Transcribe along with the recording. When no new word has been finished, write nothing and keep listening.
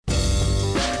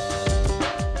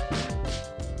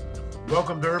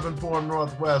Welcome to Urban Forum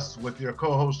Northwest with your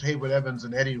co-host Hayward Evans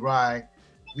and Eddie Rye.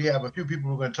 We have a few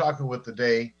people we're going to talk with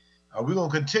today. We're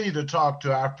going to continue to talk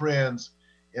to our friends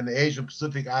in the Asian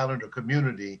Pacific Islander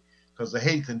community because the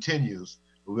hate continues.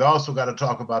 But we also got to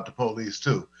talk about the police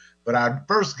too. But our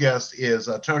first guest is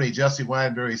attorney Jesse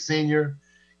Wineberry Sr.,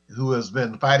 who has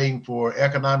been fighting for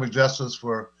economic justice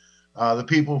for the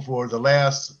people for the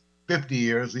last 50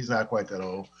 years. He's not quite that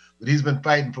old, but he's been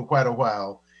fighting for quite a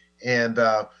while. And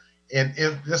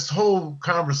if this whole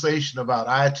conversation about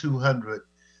I-200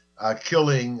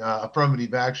 killing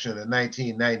affirmative action in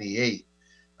 1998,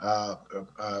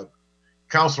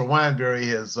 Councilor Wineberry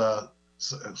has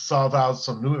sought out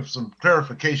some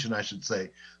clarification, I should say.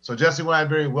 So Jesse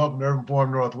Wineberry, welcome to Urban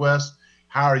Forum Northwest.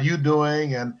 How are you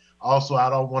doing? And also, I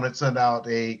don't want to send out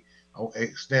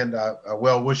extend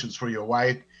well wishes for your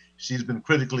wife. She's been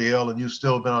critically ill, and you've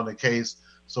still been on the case.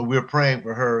 So we're praying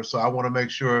for her. So I want to make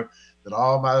sure that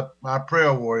all my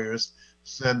prayer warriors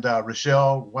send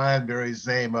Rochelle Wineberry's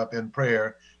name up in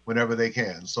prayer whenever they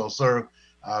can. So, sir,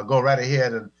 go right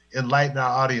ahead and enlighten our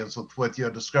audience with what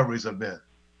your discoveries have been.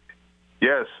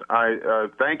 Yes, I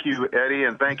thank you, Eddie,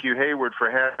 and thank you, Hayward, for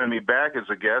having me back as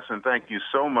a guest, and thank you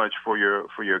so much for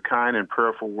your kind and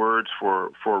prayerful words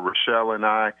for Rochelle and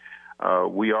I.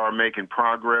 We are making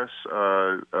progress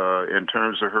in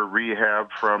terms of her rehab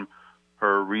from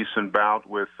her recent bout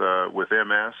with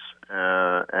MS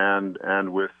and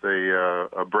with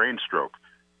a brain stroke,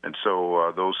 and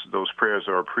so those prayers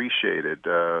are appreciated.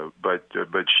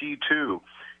 But she too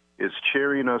is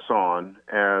cheering us on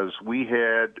as we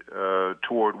head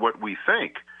toward what we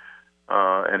think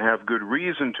and have good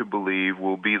reason to believe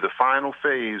will be the final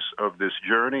phase of this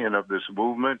journey and of this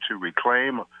movement to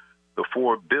reclaim the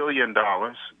 $4 billion,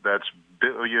 that's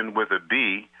billion with a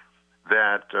B,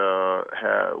 that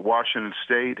Washington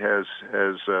State has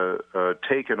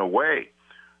taken away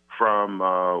from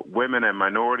women and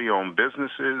minority-owned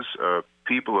businesses,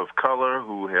 people of color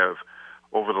who have,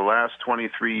 over the last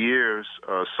 23 years,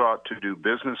 sought to do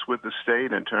business with the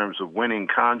state in terms of winning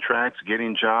contracts,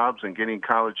 getting jobs, and getting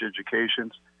college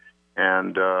educations.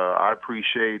 And I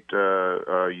appreciate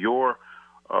your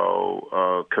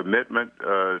commitment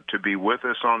to be with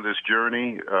us on this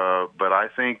journey, but I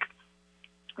think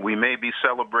we may be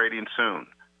celebrating soon.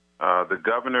 The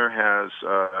governor has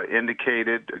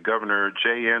indicated, Governor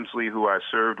Jay Inslee, who I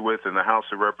served with in the House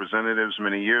of Representatives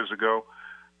many years ago,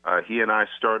 he and I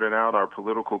started out our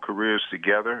political careers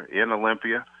together in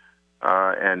Olympia,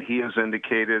 and he has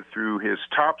indicated through his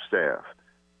top staff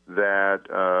that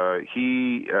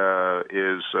he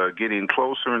is getting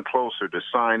closer and closer to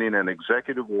signing an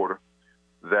executive order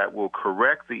that will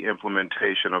correct the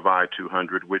implementation of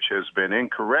I-200, which has been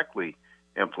incorrectly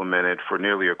implemented for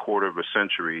nearly a quarter of a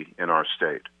century in our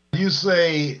state. You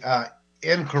say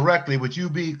incorrectly. Would you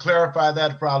clarify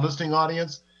that for our listening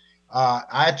audience?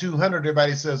 I-200,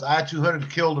 everybody says I-200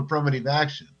 killed affirmative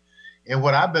action. And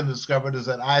what I've been discovered is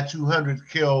that I-200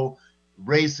 killed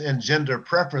race and gender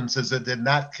preferences. It did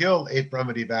not kill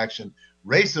affirmative action.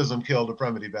 Racism killed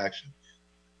affirmative action.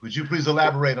 Would you please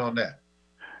elaborate on that?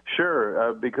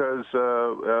 Sure, because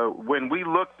when we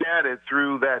looked at it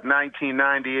through that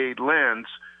 1998 lens,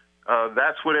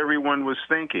 that's what everyone was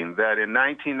thinking, that in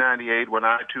 1998, when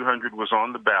I-200 was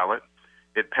on the ballot,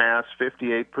 it passed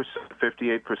 58%.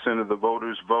 58% of the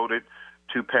voters voted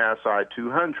to pass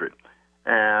I-200.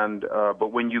 And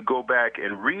but when you go back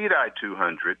and read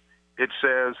I-200, it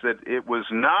says that it was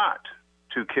not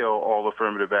to kill all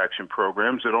affirmative action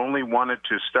programs. It only wanted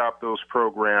to stop those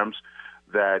programs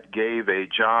that gave a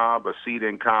job, a seat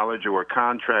in college, or a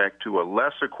contract to a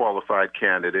lesser qualified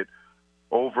candidate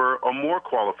over a more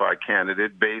qualified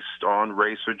candidate based on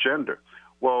race or gender.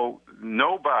 Well,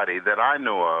 nobody that I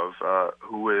know of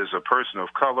who is a person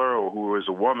of color or who is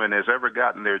a woman has ever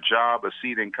gotten their job, a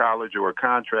seat in college, or a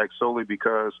contract solely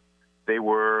because they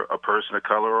were a person of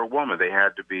color or a woman. They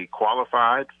had to be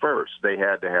qualified first. They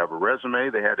had to have a resume.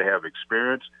 They had to have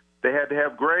experience. They had to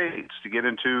have grades to get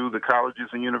into the colleges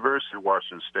and universities of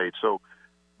Washington State.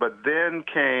 But then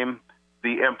came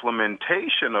the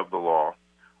implementation of the law,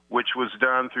 which was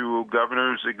done through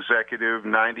Governor's Executive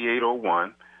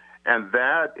 9801, and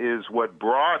that is what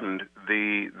broadened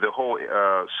the whole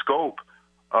scope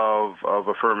of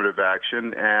affirmative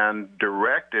action and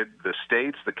directed the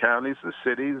states, the counties, the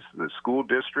cities, the school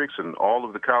districts, and all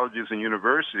of the colleges and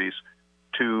universities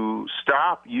to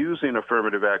stop using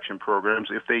affirmative action programs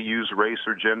if they use race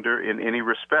or gender in any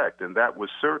respect. And that was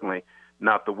certainly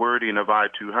not the wording of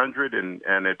I-200,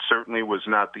 and it certainly was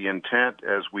not the intent,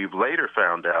 as we've later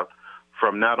found out,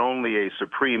 from not only a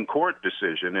Supreme Court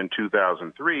decision in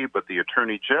 2003, but the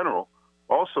Attorney General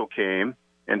also came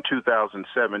in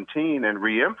 2017 and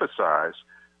reemphasize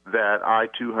that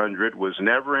I-200 was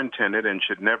never intended and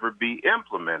should never be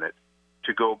implemented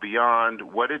to go beyond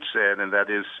what it said, and that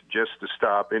is just to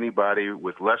stop anybody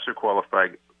with lesser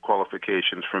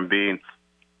qualifications from being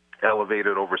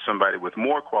elevated over somebody with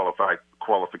more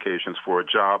qualifications for a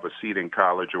job, a seat in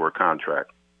college, or a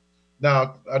contract.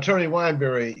 Now, Attorney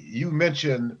Wineberry, you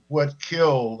mentioned what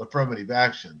killed affirmative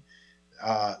action.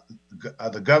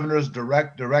 The governor's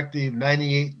directive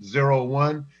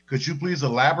 9801. Could you please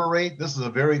elaborate? This is a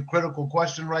very critical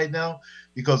question right now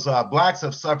because blacks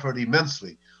have suffered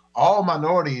immensely. All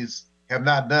minorities have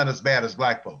not done as bad as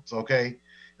black folks, okay?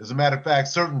 As a matter of fact,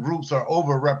 certain groups are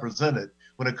overrepresented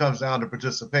when it comes down to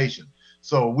participation.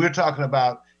 So we're talking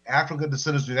about African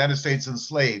descendants of the United States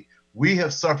enslaved. We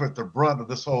have suffered the brunt of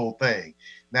this whole thing.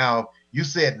 Now, you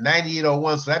said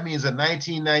 9801, so that means in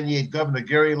 1998, Governor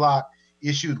Gary Locke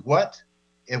issued what?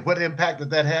 And what impact did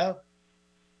that have?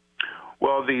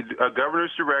 Well, the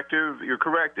governor's directive, you're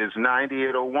correct, is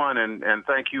 9801, and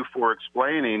thank you for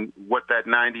explaining what that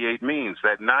 98 means.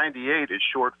 That 98 is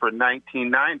short for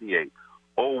 1998.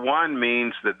 01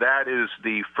 means that is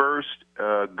the first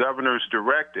governor's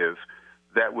directive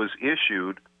that was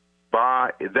issued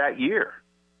by that year.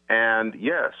 And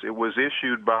yes, it was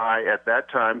issued by, at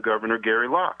that time, Governor Gary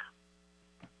Locke.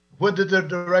 What did the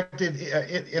directive,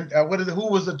 who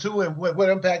was it to, and what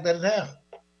impact did it have?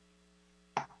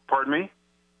 Pardon me?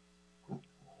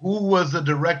 Who was the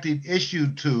directive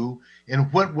issued to,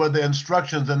 and what were the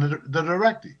instructions in the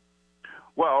directive?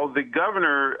 Well, the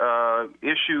governor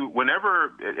issued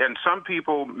whenever, and some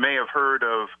people may have heard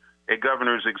of a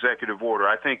governor's executive order.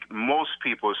 I think most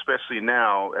people, especially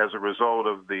now as a result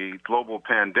of the global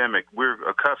pandemic, we're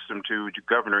accustomed to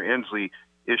Governor Inslee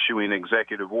issuing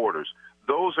executive orders.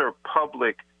 Those are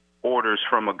public orders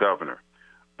from a governor.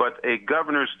 But a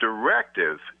governor's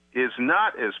directive is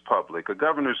not as public. A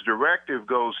governor's directive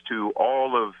goes to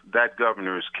all of that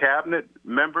governor's cabinet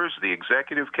members, the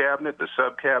executive cabinet, the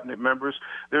sub-cabinet members.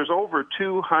 There's over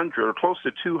 200 or close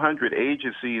to 200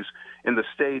 agencies in the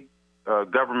state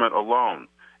government alone.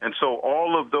 And so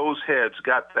all of those heads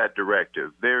got that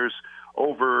directive. There's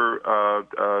over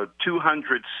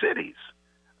 200 cities.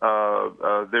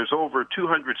 There's over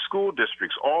 200 school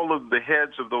districts. All of the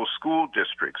heads of those school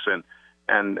districts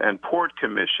and port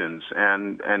commissions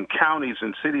and counties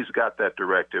and cities got that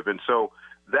directive. And so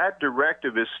that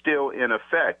directive is still in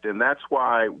effect. And that's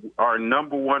why our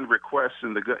number one request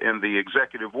in the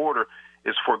executive order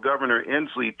is for Governor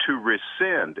Inslee to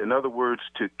rescind, in other words,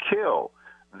 to kill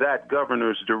that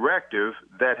governor's directive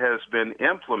that has been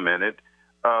implemented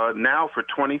now for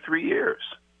 23 years.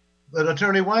 But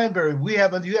Attorney Wineberry,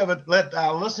 you haven't let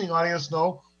our listening audience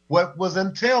know what was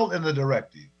entailed in the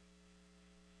directive.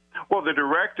 Well, the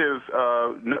directive,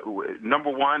 number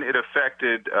one, it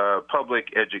affected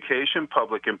public education,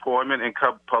 public employment, and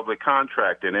public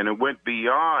contracting, and it went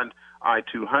beyond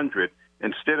I-200.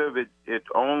 Instead of it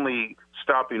only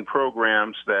stopping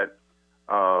programs that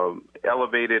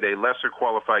elevated a lesser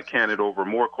qualified candidate over a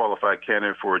more qualified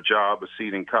candidate for a job, a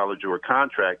seat in college, or a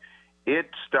contract,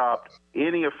 it stopped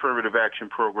any affirmative action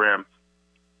program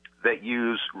that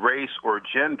used race or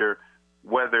gender,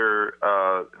 whether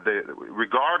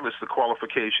regardless the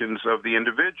qualifications of the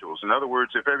individuals. In other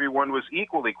words, if everyone was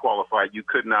equally qualified, you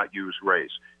could not use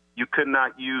race. You could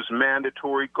not use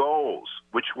mandatory goals,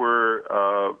 which were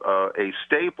a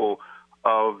staple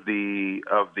of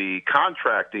the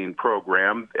contracting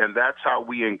program, and that's how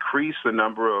we increased the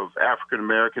number of African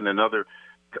American and other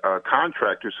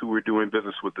contractors who were doing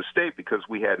business with the state, because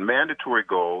we had mandatory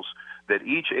goals that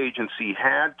each agency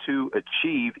had to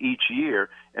achieve each year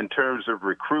in terms of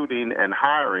recruiting and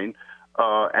hiring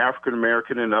African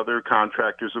American and other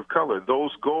contractors of color.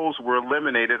 Those goals were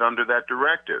eliminated under that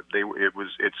directive.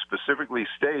 It specifically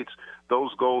states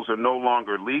those goals are no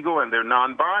longer legal and they're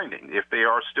non-binding if they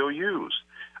are still used.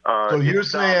 So you're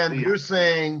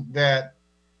saying that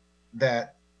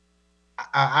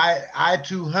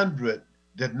I-200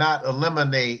 did not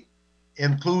eliminate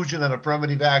inclusion and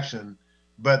affirmative action,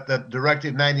 but the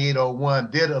Directive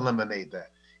 9801 did eliminate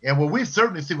that. And well, we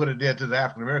certainly see what it did to the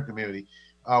African American community.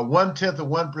 1/10 of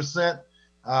 1%,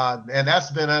 and that's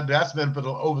been for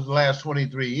over the last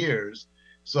 23 years.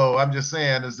 So I'm just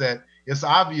saying is that it's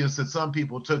obvious that some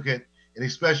people took it, and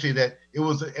especially that it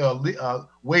was a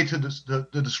way to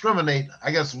discriminate,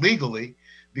 I guess, legally,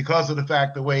 because of the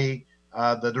fact the way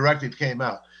the directive came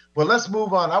out. But let's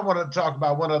move on. I want to talk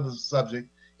about one other subject,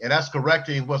 and that's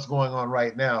correcting what's going on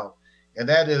right now. And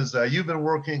that is you've been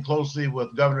working closely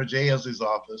with Governor Jay Inslee's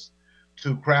office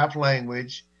to craft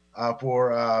language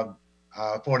for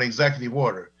an executive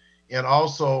order. And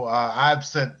also, I've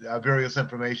sent various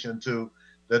information to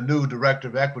the new director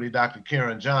of equity, Dr.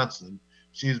 Karen Johnson.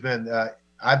 She's been,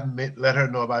 I've let her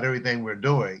know about everything we're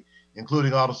doing,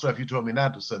 including all the stuff you told me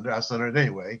not to send her. I sent her it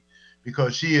anyway,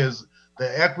 because she is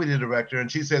the equity director, and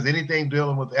she says anything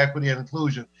dealing with equity and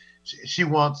inclusion, she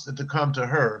wants it to come to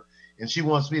her. And she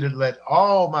wants me to let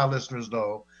all my listeners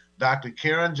know Dr.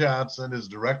 Karen Johnson is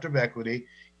director of equity,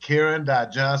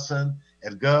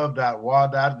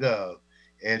 karen.johnson@gov.wa.gov.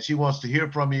 And she wants to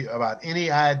hear from you about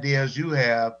any ideas you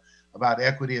have about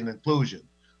equity and inclusion.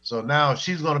 So now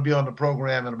she's going to be on the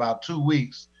program in about 2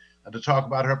 weeks to talk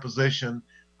about her position.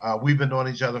 We've been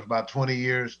knowing each other for about 20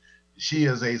 years. She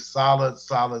is a solid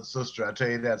sister. I tell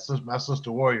you that, my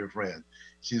sister warrior friend.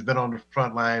 She's been on the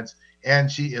front lines,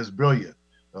 and she is brilliant.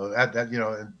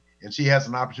 And she has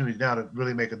an opportunity now to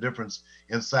really make a difference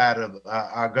inside of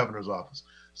our governor's office.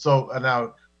 So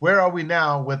now, where are we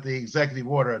now with the executive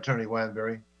order, Attorney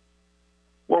Wineberry?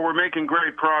 Well, we're making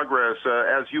great progress.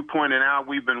 As you pointed out,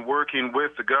 we've been working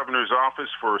with the governor's office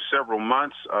for several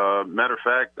months. Matter of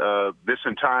fact, this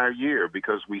entire year,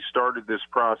 because we started this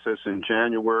process in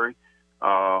January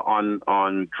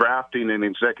on drafting an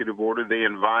executive order. They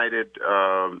invited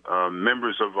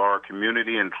members of our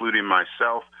community, including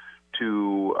myself,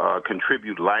 to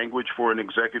contribute language for an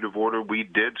executive order. We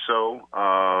did so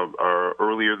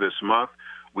earlier this month.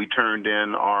 We turned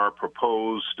in our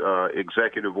proposed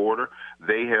executive order.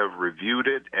 They have reviewed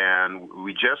it, and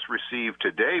we just received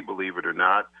today, believe it or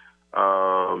not,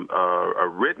 a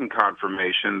written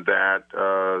confirmation that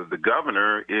the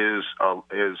governor is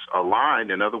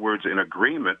aligned, in other words, in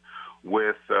agreement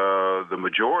with the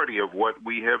majority of what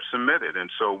we have submitted. And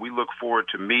so we look forward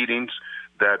to meetings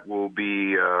that will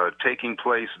be taking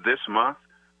place this month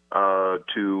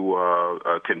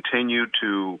to continue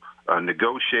to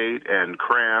negotiate and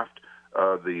craft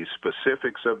the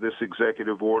specifics of this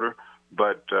executive order.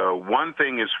 But one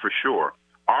thing is for sure,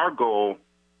 our goal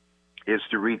is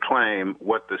to reclaim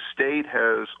what the state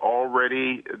has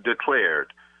already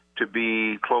declared to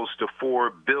be close to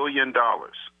 $4 billion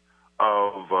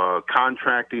of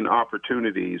contracting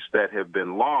opportunities that have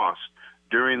been lost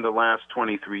during the last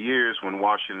 23 years when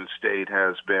Washington State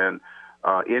has been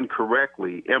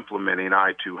incorrectly implementing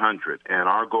I-200. And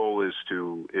our goal is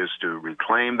to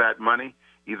reclaim that money,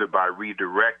 either by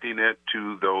redirecting it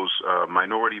to those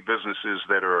minority businesses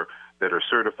that are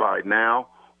certified now,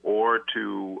 or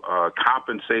to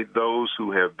compensate those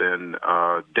who have been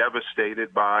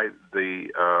devastated by the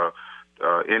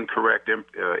incorrect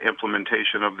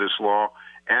implementation of this law,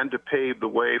 and to pave the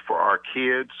way for our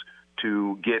kids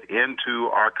to get into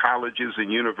our colleges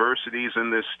and universities in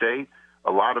this state.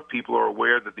 A lot of people are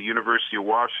aware that the University of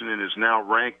Washington is now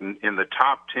ranked in the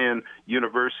top 10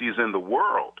 universities in the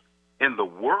world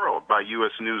by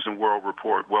U.S. News and World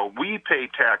Report. Well, we pay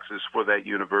taxes for that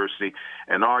university,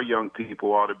 and our young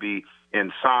people ought to be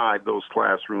inside those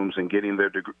classrooms and getting their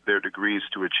degrees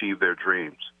to achieve their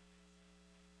dreams.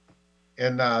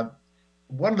 And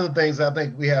one of the things I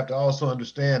think we have to also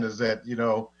understand is that,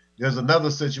 there's another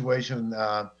situation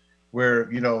where,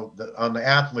 on the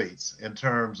athletes in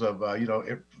terms of,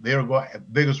 they're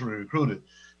vigorously recruited.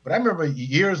 But I remember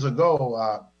years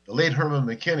ago, the late Herman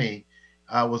McKinney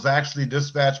was actually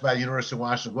dispatched by the University of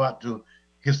Washington to go out to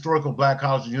historical black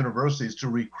colleges and universities to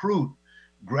recruit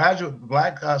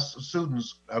black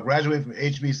students graduating from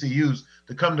HBCUs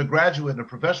to come to graduate in a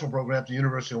professional program at the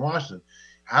University of Washington.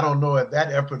 I don't know if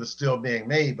that effort is still being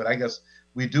made, but I guess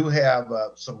we do have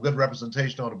some good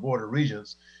representation on the Board of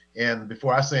Regents. And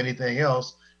before I say anything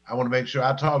else, I want to make sure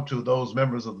I talk to those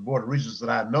members of the Board of Regents that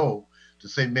I know to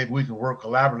say maybe we can work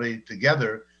collaboratively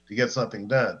together to get something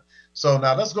done. So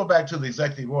now let's go back to the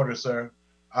executive order, sir.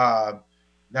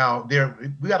 Now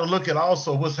we got to look at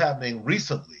also what's happening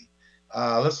recently.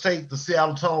 Let's take the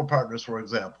Seattle Tunnel Partners, for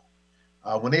example.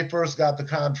 When they first got the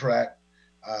contract,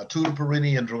 Tutor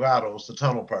Perini and Drogados, the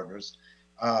Tunnel Partners,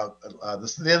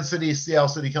 the then Seattle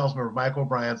City Council member Mike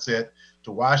O'Brien said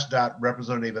to WashDOT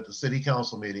representative at the City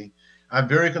Council meeting, "I'm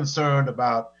very concerned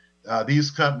about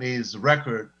these companies'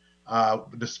 record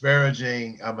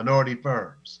disparaging minority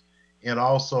firms and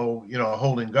also,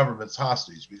 holding governments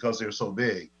hostage because they're so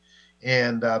big."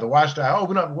 And the WashDOT,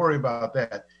 we're not worried about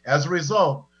that. As a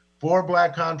result, 4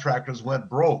 black contractors went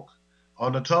broke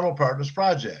on the Tunnel Partners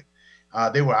project.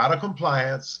 They were out of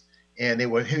compliance, and they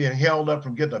were held up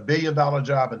from getting a $1 billion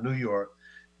job in New York.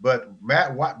 But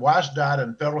WashDOT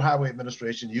and Federal Highway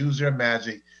Administration used their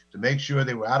magic to make sure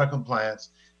they were out of compliance.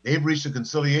 They've reached a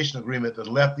conciliation agreement that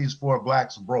left these 4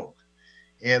 blacks broke.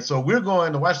 And so the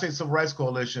Washington State Civil Rights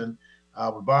Coalition,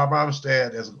 with Bob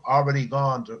Armstead, has already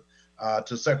gone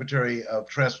to Secretary of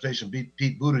Transportation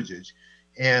Pete Buttigieg.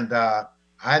 And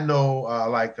I know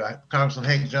Congressman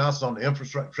Hank Johnson on the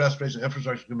Transportation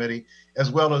Infrastructure Committee,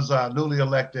 as well as newly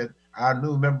elected, our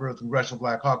new member of the Congressional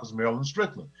Black Caucus, Marilyn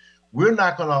Strickland. We're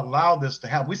not going to allow this to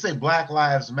happen. We say Black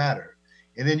Lives Matter,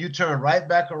 and then you turn right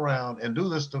back around and do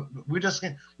this.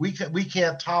 We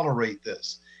can't tolerate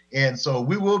this. And so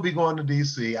we will be going to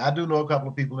D.C. I do know a couple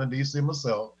of people in D.C.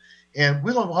 myself, and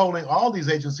we're going to be holding all these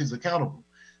agencies accountable.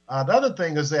 The other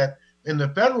thing is that in the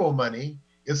federal money,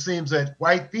 it seems that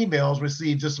white females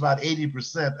receive just about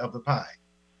 80% of the pie.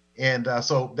 And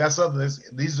so that's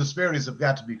these disparities have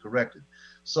got to be corrected.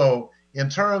 So in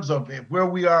terms of where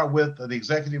we are with the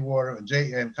executive order and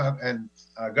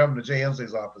Governor Jay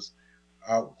Inslee's office,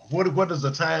 what does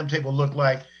the timetable look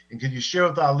like? And can you share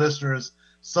with our listeners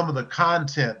some of the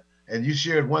content? And you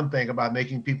shared one thing about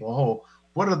making people whole.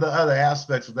 What are the other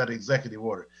aspects of that executive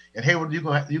order? And Hayward,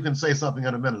 you can say something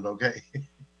in a minute, okay?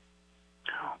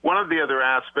 One of the other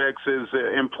aspects is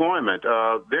employment.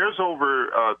 There's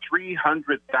over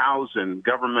 300,000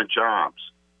 government jobs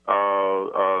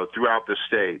throughout the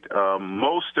state.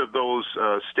 Most of those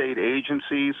state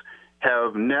agencies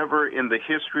have never in the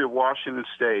history of Washington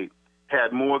State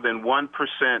had more than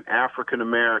 1% African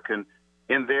American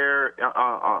in their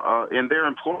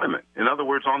employment. In other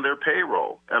words, on their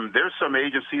payroll. There's some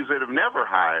agencies that have never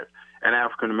hired an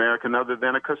African American other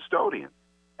than a custodian.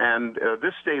 And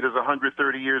this state is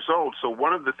 130 years old. So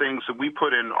one of the things that we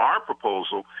put in our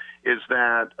proposal is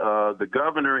that the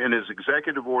governor in his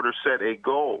executive order set a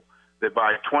goal that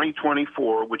by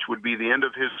 2024, which would be the end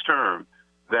of his term,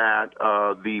 that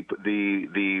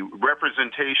the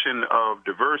representation of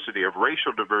diversity, of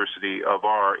racial diversity of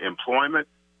our employment,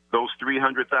 those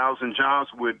 300,000 jobs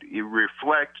would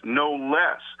reflect no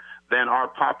less than our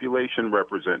population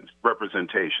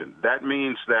representation. That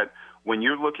means that when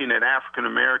you're looking at African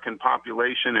American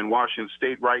population in Washington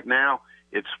State right now,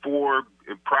 it's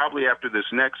probably after this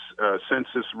next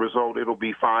census result, it'll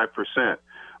be 5%.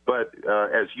 But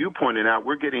as you pointed out,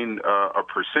 we're getting a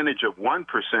percentage of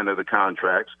 1% of the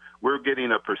contracts. We're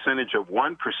getting a percentage of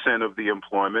 1% of the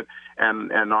employment,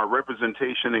 and our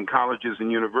representation in colleges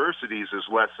and universities is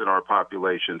less than our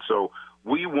population. So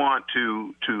we want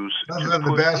to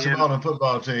the basketball and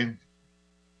football team.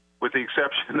 With the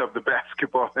exception of the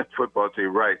basketball and football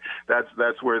team, right?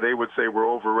 That's where they would say we're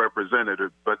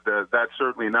overrepresented, but that's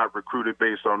certainly not recruited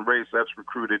based on race. That's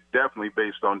recruited definitely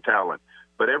based on talent.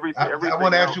 But everything. I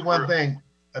want to ask you one thing,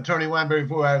 Attorney Weinberg.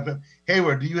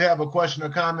 Hayward, do you have a question or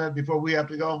comment before we have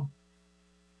to go?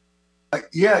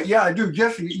 Yeah, I do,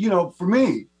 Jesse. For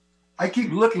me, I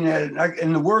keep looking at it,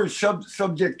 and the word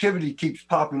subjectivity keeps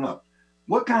popping up.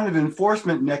 What kind of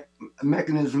enforcement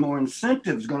mechanism or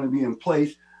incentive is going to be in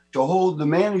place to hold the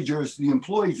managers, the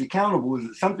employees accountable? Is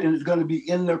it something that's going to be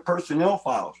in their personnel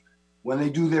files when they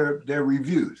do their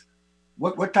reviews?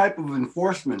 What type of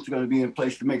enforcement is going to be in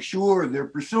place to make sure they're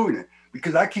pursuing it?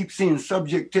 Because I keep seeing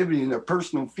subjectivity and their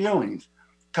personal feelings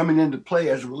coming into play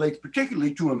as it relates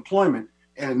particularly to employment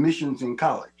and admissions in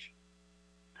college.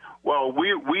 Well,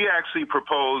 we actually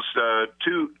proposed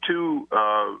two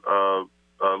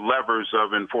levers of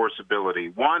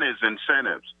enforceability. One is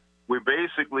incentives. We're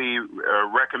basically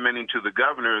recommending to the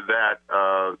governor that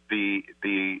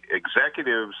the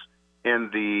executives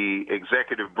in the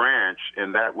executive branch,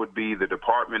 and that would be the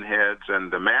department heads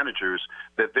and the managers,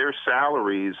 that their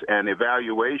salaries and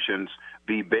evaluations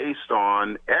be based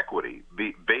on equity,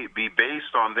 be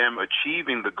based on them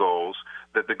achieving the goals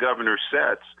that the governor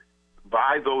sets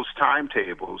by those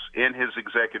timetables in his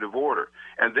executive order.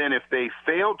 And then if they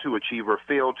fail to achieve or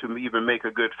fail to even make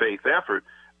a good faith effort,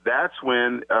 that's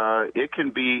when it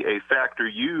can be a factor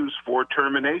used for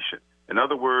termination. In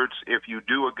other words, if you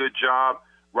do a good job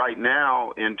right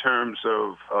now in terms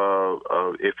of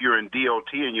if you're in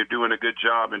DOT and you're doing a good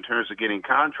job in terms of getting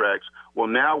contracts, well,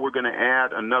 now we're going to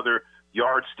add another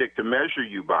yardstick to measure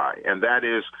you by, and that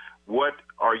is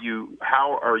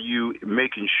how are you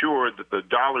making sure that the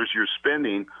dollars you're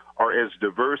spending are as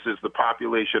diverse as the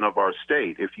population of our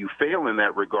state? If you fail in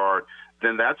that regard,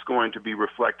 then that's going to be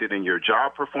reflected in your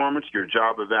job performance, your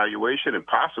job evaluation, and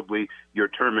possibly your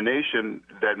termination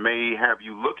that may have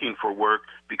you looking for work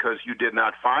because you did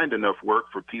not find enough work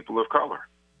for people of color.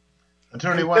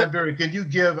 Attorney Weinberg, can you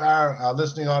give our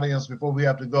listening audience, before we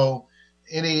have to go,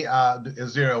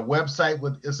 is there a website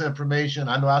with this information?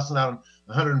 I know I sent out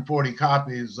 140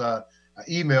 copies,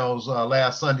 emails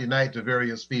last Sunday night to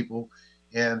various people,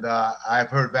 and I've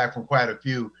heard back from quite a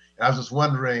few. And I was just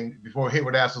wondering, before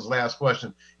Hayward asks his last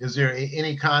question, is there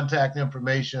any contact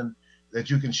information that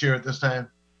you can share at this time?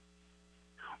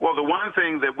 Well, the one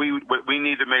thing that we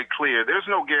need to make clear, there's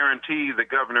no guarantee that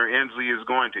Governor Inslee is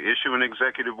going to issue an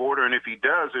executive order, and if he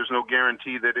does, there's no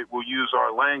guarantee that it will use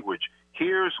our language.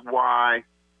 Here's why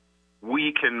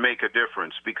we can make a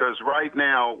difference, because right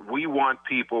now we want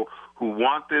people who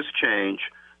want this change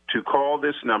to call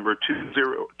this number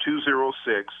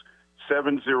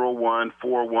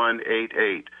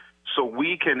 206-701-4188, so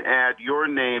we can add your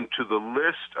name to the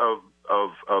list of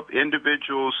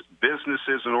individuals,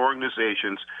 businesses, and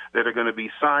organizations that are going to be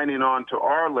signing on to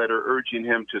our letter urging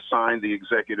him to sign the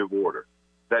executive order.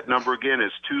 That number again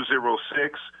is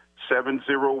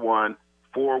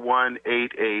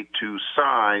 206-701-4188 to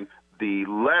sign the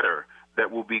letter that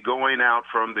will be going out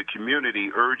from the community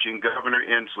urging Governor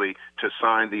Inslee to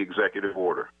sign the executive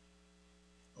order.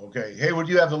 Okay. Hayward,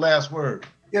 you have the last word.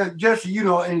 Yeah, Jesse,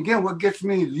 and again, what gets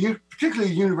me, particularly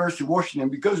the University of Washington,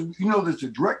 because, there's a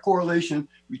direct correlation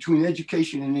between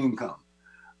education and income.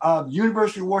 The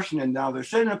University of Washington now, they're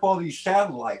setting up all these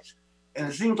satellites, and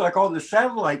it seems like all the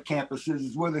satellite campuses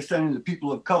is where they're sending the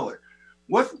people of color.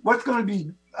 What's going to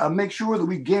be, make sure that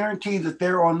we guarantee that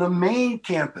they're on the main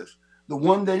campus, the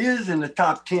one that is in the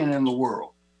top 10 in the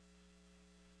world?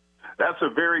 That's a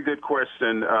very good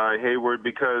question, Hayward,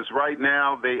 because right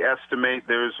now they estimate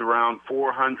there's around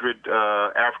 400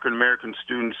 African-American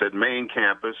students at main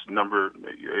campus,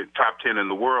 top 10 in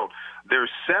the world. There's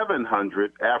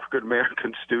 700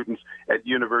 African-American students at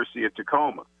University of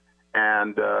Tacoma.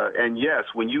 And yes,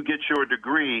 when you get your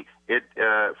degree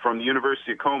from the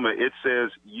University of Tacoma, it says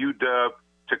UW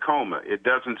Tacoma. It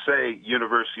doesn't say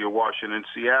University of Washington,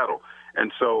 Seattle.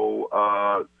 And so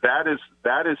that is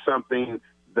something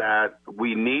that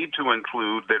we need to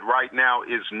include that right now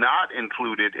is not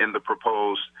included in the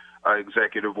proposed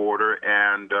executive order,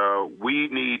 and we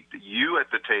need you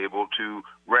at the table to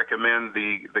recommend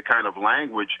the kind of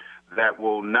language that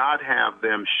will not have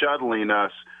them shuttling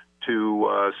us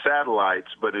to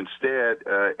satellites, but instead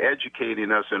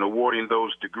educating us and awarding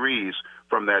those degrees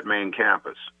from that main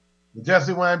campus.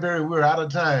 Jesse Wineberry, we're out of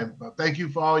time. Thank you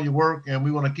for all your work, and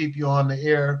we want to keep you on the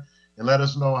air and let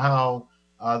us know how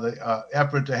the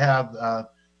effort to have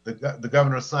the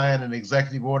governor sign an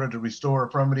executive order to restore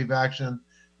affirmative action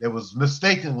that was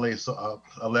mistakenly,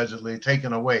 allegedly,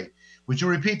 taken away. Would you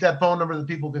repeat that phone number that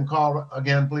people can call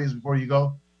again, please, before you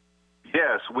go?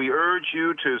 Yes, we urge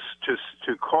you to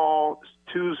call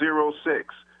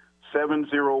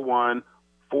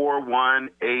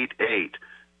 206-701-4188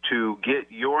 to get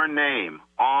your name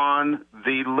on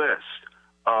the list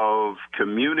of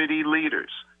community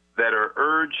leaders that are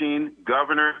urging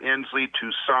Governor Inslee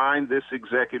to sign this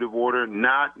executive order,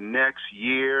 not next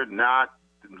year, not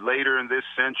later in this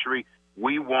century.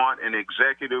 We want an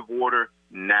executive order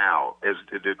now. As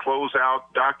to close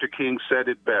out, Dr. King said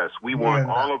it best. We want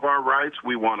all of our rights.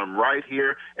 We want them right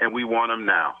here, and we want them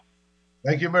now.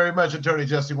 Thank you very much, Attorney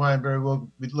Jesse Wineberry. We'll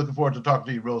be looking forward to talking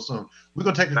to you real soon. We're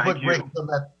going to take a quick break and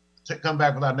come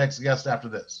back with our next guest after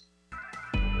this.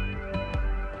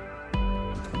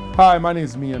 Hi, my name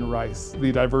is Mian Rice,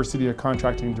 the Diversity and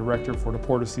Contracting Director for the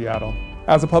Port of Seattle.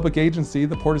 As a public agency,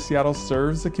 the Port of Seattle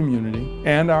serves the community,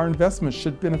 and our investments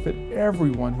should benefit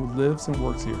everyone who lives and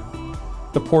works here.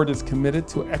 The Port is committed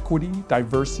to equity,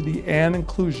 diversity, and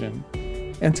inclusion,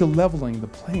 and to leveling the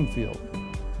playing field.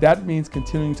 That means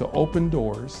continuing to open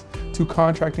doors to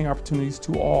contracting opportunities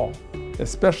to all,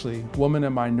 especially women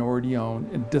and minority-owned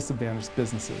and disadvantaged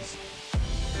businesses.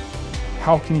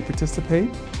 How can you participate?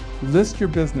 List your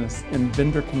business in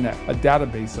Vendor Connect, a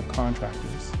database of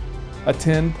contractors.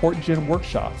 Attend PortGen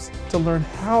workshops to learn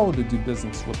how to do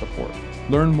business with the Port.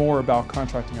 Learn more about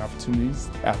contracting opportunities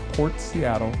at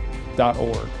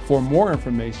portseattle.org. For more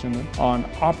information on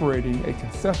operating a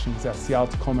concessions at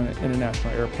Seattle-Tacoma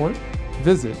International Airport,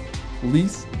 visit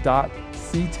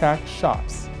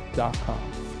lease.ctacshops.com.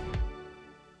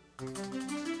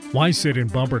 Why sit in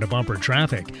bumper-to-bumper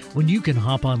traffic when you can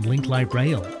hop on Link Light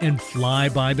Rail and fly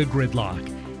by the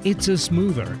gridlock? It's a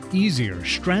smoother, easier,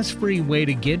 stress-free way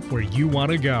to get where you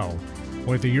want to go.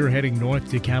 Whether you're heading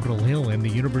north to Capitol Hill and the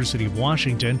University of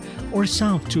Washington or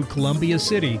south to Columbia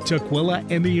City, Tukwila,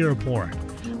 and the airport,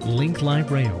 Link Light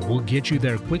Rail will get you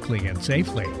there quickly and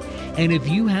safely. And if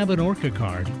you have an ORCA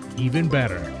card, even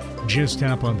better. Just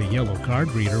tap on the yellow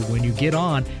card reader when you get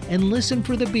on and listen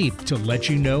for the beep to let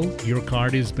you know your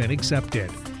card has been accepted.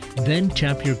 Then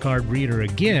tap your card reader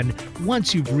again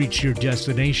once you've reached your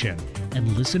destination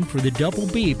and listen for the double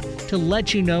beep to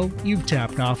let you know you've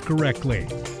tapped off correctly.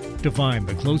 To find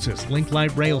the closest Link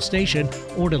Light Rail station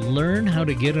or to learn how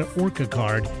to get an ORCA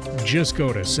card, just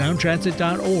go to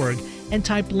soundtransit.org and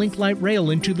type Link Light Rail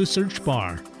into the search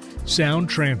bar. Sound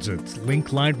Transit's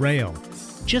Link Light Rail.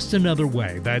 Just another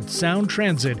way that Sound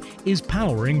Transit is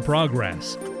powering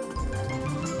progress.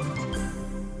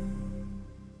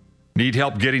 Need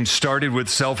help getting started with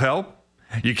self-help?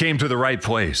 You came to the right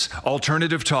place.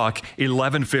 Alternative Talk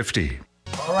 1150.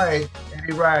 All right,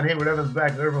 Eddie Ryan, Hayward Evans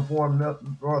back at Urban Forum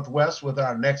Northwest with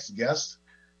our next guest,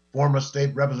 former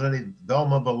State Representative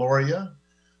Velma Valoria,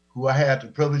 who I had the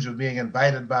privilege of being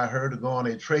invited by her to go on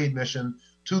a trade mission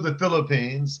to the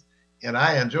Philippines, and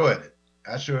I enjoyed it.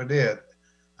 I sure did.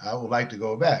 I would like to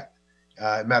go back.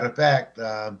 Matter of fact,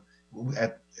 I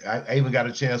even got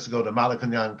a chance to go to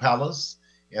Malacañang Palace,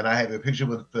 and I have a picture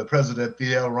with President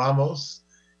Fidel Ramos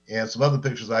and some other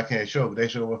pictures I can't show, but they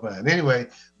sure were fine. Anyway,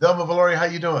 Velma Valoria, how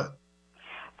you doing?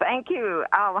 Thank you.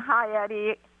 Hi,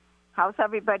 Eddie. How's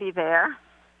everybody there?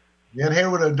 Me and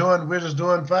Hayward we're just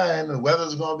doing fine. The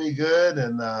weather's going to be good,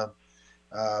 and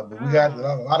but we got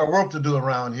a lot of work to do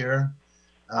around here.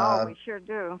 We sure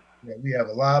do. Yeah, we have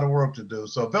a lot of work to do.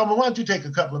 So, Velma, why don't you take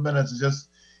a couple of minutes and just,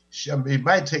 it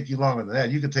might take you longer than that.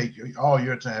 You could take all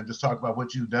your time, just talk about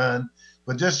what you've done,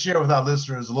 but just share with our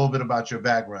listeners a little bit about your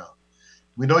background.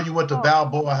 We know you went to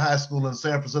Balboa High School in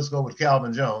San Francisco with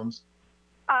Calvin Jones.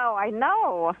 Oh, I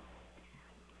know.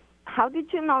 How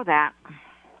did you know that?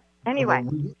 Anyway,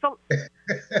 so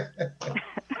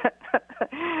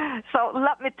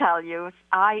let me tell you,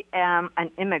 I am an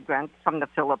immigrant from the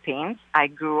Philippines. I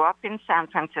grew up in San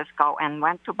Francisco and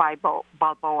went to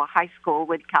Balboa High School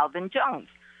with Calvin Jones.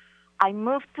 I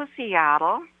moved to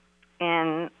Seattle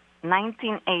in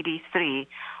 1983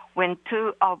 when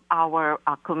two of our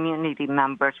community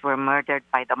members were murdered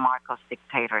by the Marcos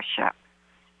dictatorship.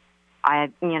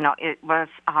 It was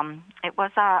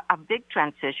a big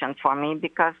transition for me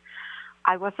because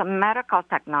I was a medical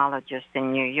technologist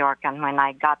in New York, and when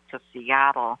I got to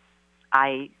Seattle,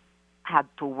 I had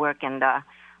to work in the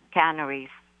canneries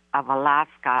of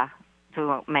Alaska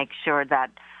to make sure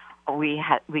that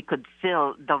we could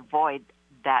fill the void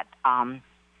that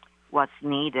was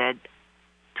needed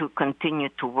to continue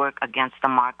to work against the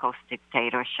Marcos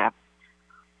dictatorship.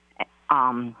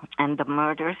 And the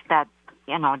murders that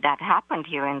happened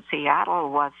here in Seattle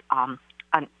was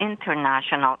an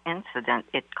international incident.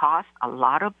 It caused a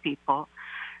lot of people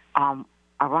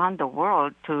around the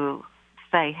world to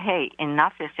say, hey,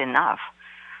 enough is enough.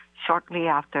 Shortly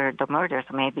after the murders,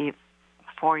 maybe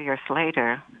 4 years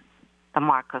later, the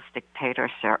Marcos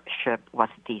dictatorship was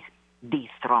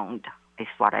dethroned, is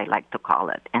what I like to call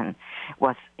it, and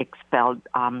was expelled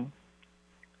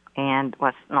and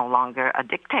was no longer a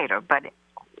dictator. But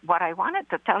what I wanted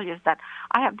to tell you is that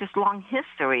I have this long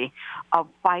history of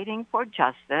fighting for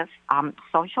justice,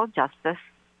 social justice,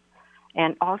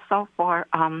 and also for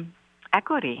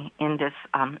equity in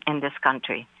this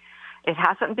country. It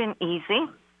hasn't been easy.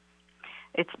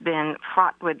 It's been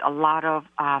fraught with a lot of,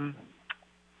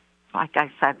 like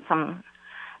I said,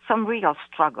 some real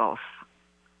struggles.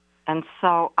 And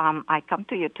so I come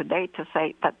to you today to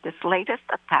say that this latest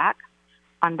attack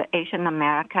on the Asian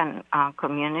American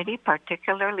community,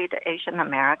 particularly the Asian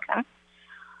American,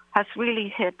 has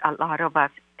really hit a lot of us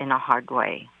in a hard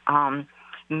way.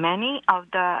 Many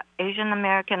of the Asian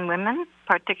American women,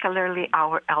 particularly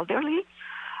our elderly,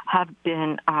 have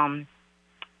been, I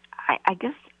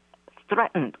guess,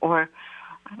 threatened, or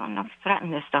I don't know if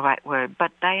threatened is the right word,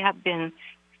 but they have been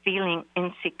feeling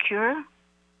insecure,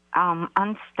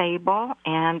 unstable,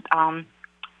 and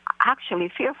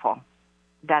actually fearful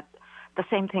that the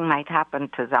same thing might happen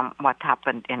to them, what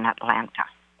happened in Atlanta.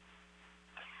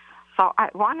 So I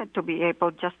wanted to be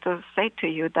able just to say to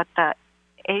you that the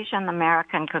Asian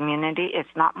American community is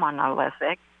not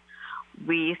monolithic.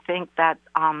 We think that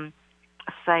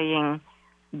saying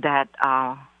that,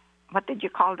 what did you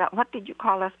call that? What did you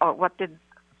call us, or what did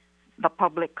the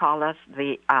public call us,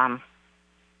 the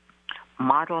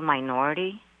model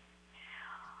minority?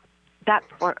 That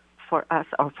for us,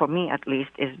 or for me at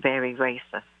least, is very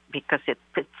racist, because it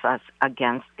pits us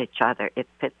against each other. It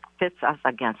pits us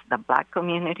against the Black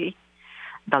community,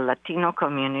 the Latino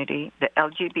community, the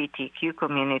LGBTQ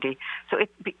community. So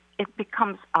it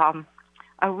becomes a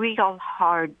real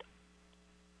hard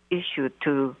issue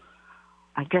to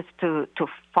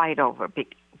fight over,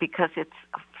 because it's,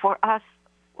 for us,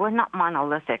 we're not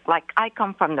monolithic. Like, I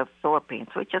come from the Philippines,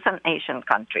 which is an Asian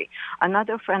country.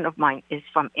 Another friend of mine is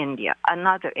from India,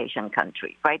 another Asian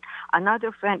country, right?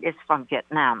 Another friend is from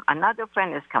Vietnam. Another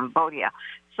friend is Cambodia.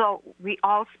 So we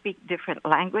all speak different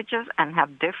languages and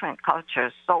have different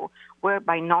cultures. So we're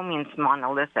by no means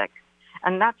monolithic.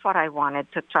 And that's what I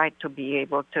wanted to try to be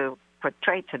able to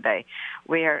portray today,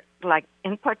 where, like,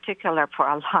 in particular, for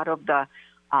a lot of the,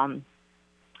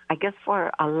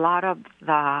 for a lot of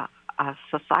the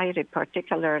society,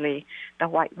 particularly the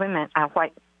white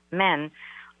men,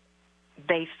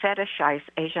 they fetishize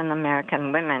Asian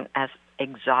American women as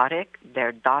exotic.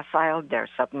 They're docile. They're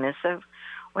submissive.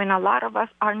 When a lot of us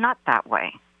are not that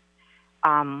way.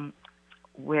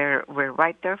 We're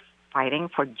right there fighting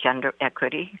for gender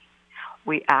equity.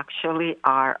 We actually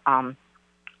are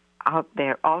out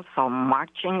there also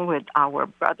marching with our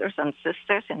brothers and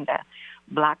sisters in the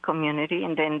Black community,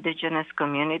 in the indigenous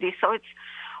community. So it's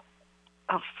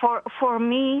for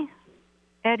me,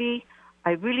 Eddie,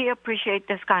 I really appreciate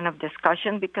this kind of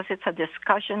discussion because it's a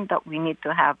discussion that we need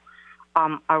to have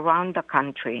around the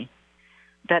country,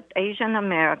 that Asian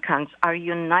Americans are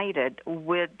united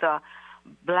with the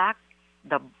Black,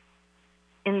 the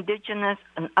indigenous,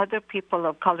 and other people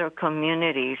of color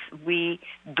communities. We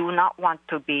do not want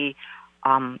to be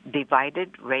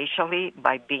divided racially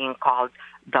by being called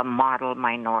the model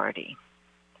minority.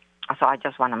 So I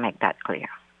just want to make that clear.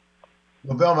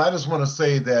 Well, Velma, I just want to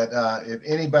say that if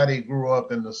anybody grew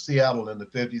up in Seattle in the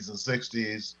 50s and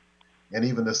 60s and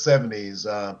even the 70s,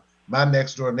 my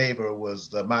next door neighbor was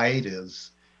the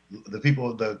Maedas. The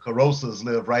people, the Carosas,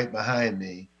 lived right behind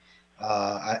me.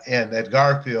 And at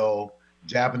Garfield,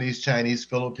 Japanese, Chinese,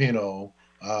 Filipino,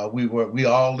 we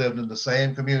all lived in the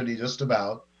same community just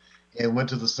about and went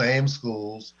to the same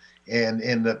schools. And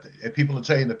people will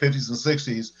tell you in the 50s and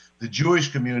 60s, the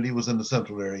Jewish community was in the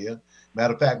central area.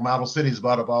 Matter of fact, Model Cities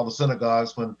bought up all the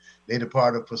synagogues when they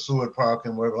departed for Seward Park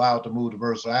and were allowed to move to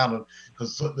Mercer Island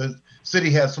because the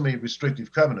city had so many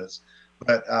restrictive covenants.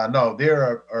 But no,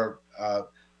 there are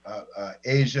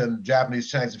Asian,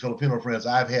 Japanese, Chinese, and Filipino friends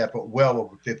I've had for well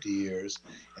over 50 years.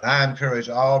 And I encourage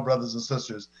all brothers and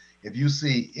sisters, if you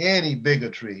see any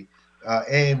bigotry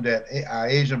aimed at our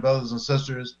Asian brothers and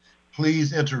sisters,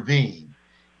 please intervene.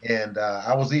 And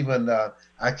I was even,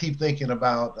 I keep thinking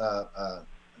about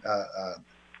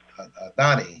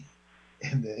Donnie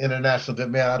in the international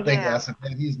man. I think I said,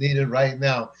 man, he's needed right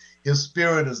now. His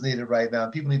spirit is needed right now.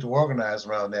 People need to organize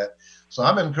around that. So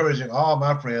I'm encouraging all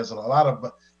my friends, and a lot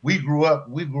of we grew up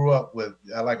with,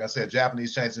 like I said,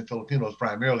 Japanese, Chinese, and Filipinos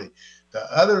primarily. The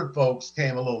other folks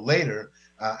came a little later.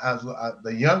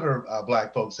 The younger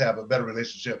Black folks have a better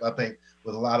relationship, I think,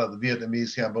 with a lot of the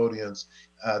Vietnamese, Cambodians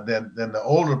than the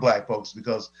older Black folks,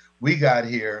 because we got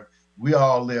here, we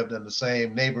all lived in the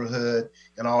same neighborhood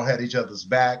and all had each other's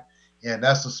back. And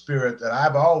that's the spirit that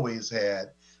I've always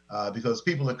had, because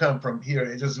people that come from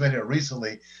here, just been here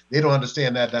recently, they don't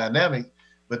understand that dynamic.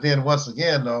 But then once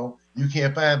again, though, you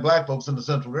can't find Black folks in the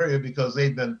central area because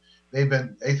they call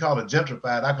it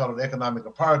gentrified. I call it economic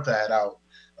apartheid out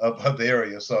of the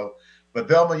area. So, but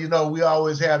Velma, we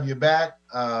always have your back.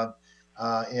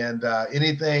 And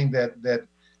anything that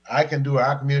I can do, or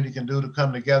our community can do to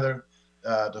come together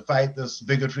to fight this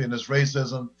bigotry and this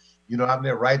racism, I'm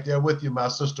there right there with you, my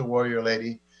sister warrior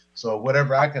lady. So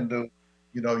whatever I can do,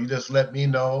 you just let me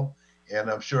know. And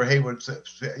I'm sure Hayward,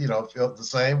 felt the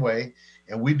same way.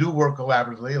 And we do work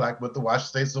collaboratively, like with the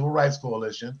Washington State Civil Rights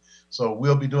Coalition. So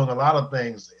we'll be doing a lot of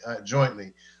things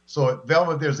jointly. So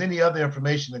Velma, if there's any other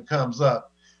information that comes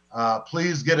up,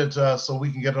 please get it to us so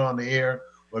we can get it on the air.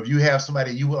 Or if you have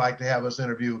somebody you would like to have us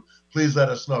interview, please let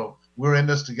us know. We're in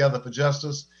this together for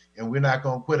justice, and we're not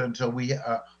going to quit until we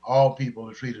all people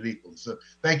are treated equally. So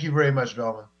thank you very much,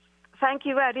 Velma. Thank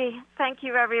you, Eddie. Thank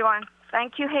you, everyone.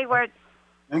 Thank you, Hayward.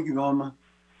 Thank you, Velma.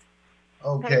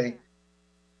 Okay.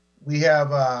 We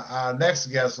have our next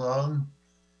guest on.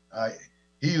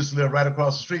 He used to live right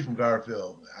across the street from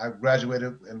Garfield. I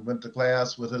graduated and went to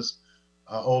class with his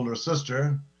older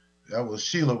sister. That was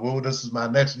Sheila Wu. This is my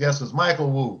next guest, is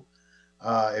Michael Wu.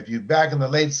 If you back in the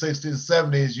late 60s,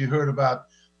 70s, you heard about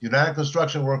United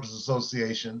Construction Workers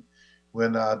Association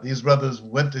when these brothers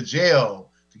went to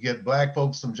jail to get Black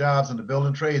folks some jobs in the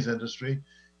building trades industry.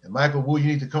 And Michael Wu, you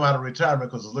need to come out of retirement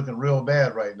because it's looking real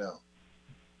bad right now.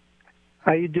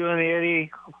 How you doing,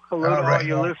 Eddie? Hello to all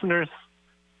your listeners.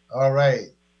 All right.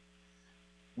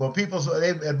 Well, people,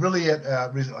 they really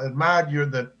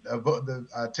admired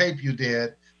the tape you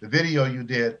did, the video you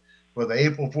did for the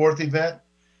April 4th event.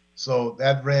 So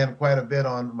that ran quite a bit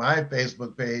on my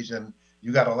Facebook page, and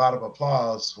you got a lot of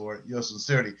applause for your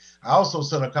sincerity. I also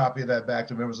sent a copy of that back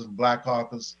to members of the Black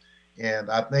Caucus,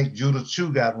 and I think Judith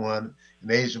Chu got one in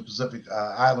the Asian Pacific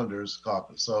Islanders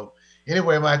Caucus. So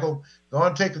anyway, Michael, go on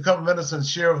and take a couple minutes and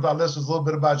share with our listeners a little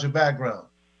bit about your background.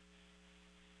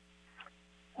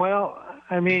 Well,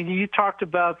 I mean, you talked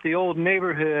about the old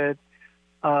neighborhood,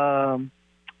 how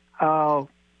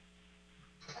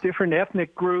different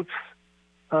ethnic groups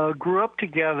grew up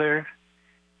together,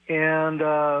 and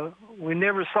we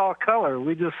never saw color.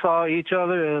 We just saw each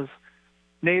other as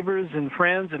neighbors and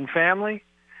friends and family.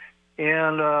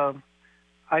 And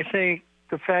I think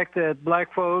the fact that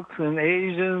black folks and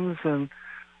Asians and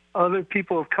other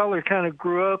people of color kind of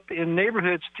grew up in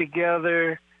neighborhoods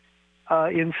together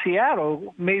in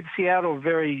Seattle made Seattle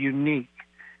very unique.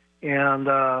 And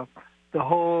the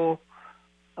whole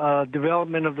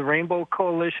development of the Rainbow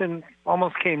Coalition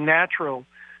almost came natural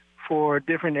for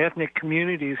different ethnic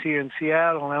communities here in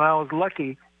Seattle. And I was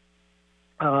lucky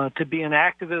to be an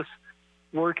activist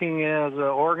working as an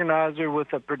organizer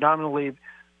with a predominantly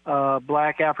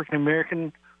black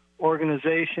African-American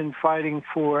organization fighting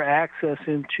for access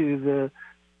into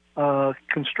the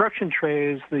construction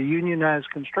trades, the unionized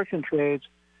construction trades,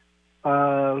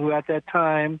 who at that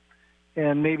time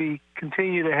and maybe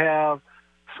continue to have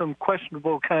some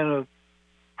questionable kind of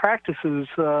practices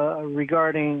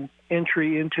regarding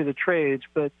entry into the trades.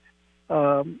 But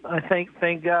I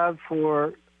thank God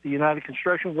for the United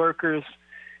Construction Workers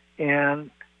and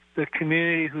the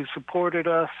community who supported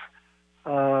us.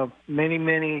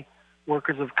 Many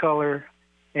workers of color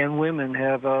and women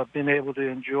have been able to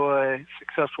enjoy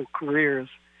successful careers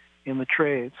in the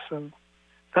trades. So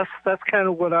that's kind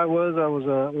of what I was. I was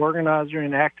an organizer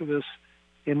and activist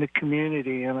in the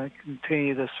community, and I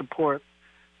continue to support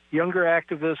younger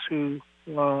activists who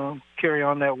carry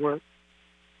on that work.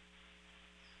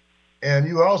 And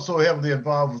you are also heavily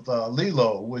involved with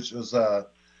LELO, which is a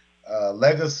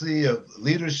legacy of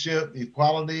leadership,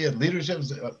 equality, and leadership.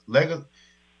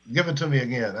 Give it to me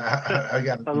again. I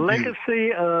got a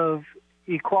legacy of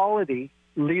equality,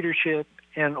 leadership,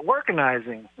 and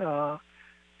organizing.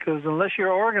 Because unless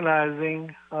you're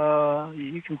organizing,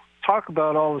 you can talk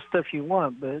about all the stuff you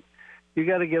want, but you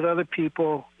got to get other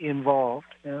people involved.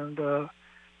 And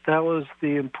that was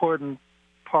the important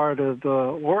part of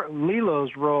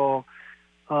LELO's role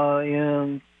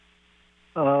in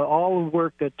all the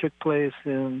work that took place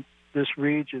in this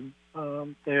region.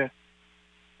 They're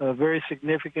a very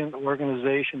significant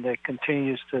organization that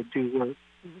continues to do work.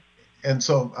 And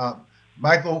so,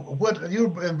 Michael,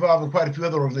 you're involved in quite a few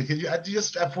other organizations. Can you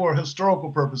just, for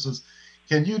historical purposes,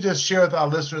 can you just share with our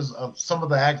listeners of some of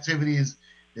the activities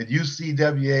that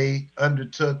UCWA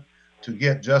undertook to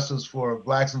get justice for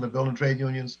blacks in the building trade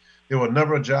unions? There were a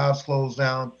number of jobs closed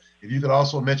down. If you could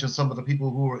also mention some of the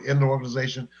people who were in the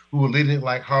organization who were leading it,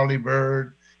 like Harley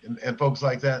Bird and folks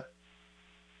like that.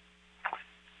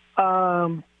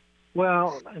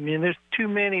 Well, I mean, there's too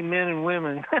many men and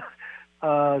women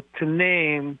to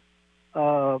name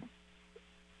that,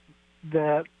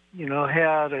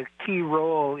 had a key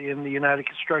role in the United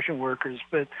Construction Workers.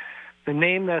 But the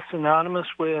name that's synonymous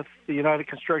with the United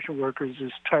Construction Workers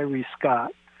is Tyree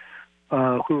Scott,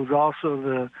 who was also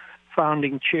the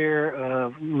founding chair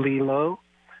of LELO.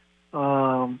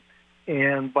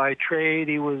 And by trade,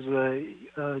 he was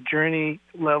a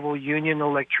journey-level union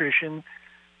electrician,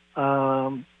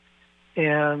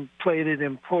 and played an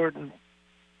important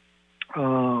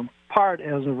part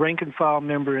as a rank-and-file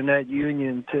member in that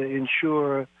union to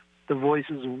ensure the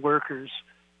voices of workers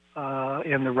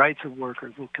and the rights of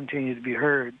workers will continue to be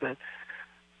heard. But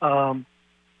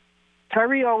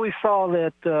Tyree always saw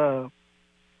that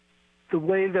the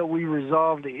way that we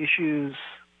resolve the issues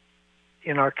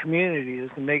in our community is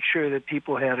to make sure that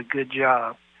people had a good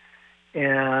job.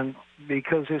 And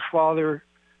because his father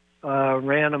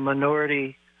ran a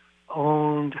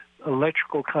minority-owned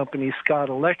electrical company, Scott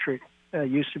Electric,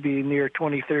 used to be near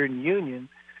 23rd and Union,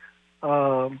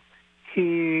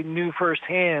 he knew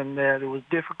firsthand that it was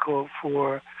difficult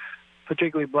for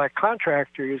particularly black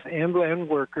contractors and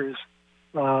workers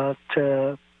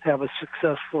to have a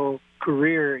successful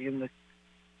career in the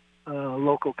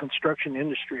local construction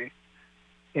industry.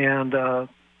 And the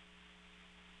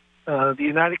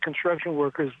United Construction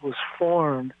Workers was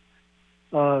formed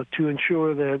to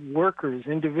ensure that workers,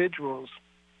 individuals,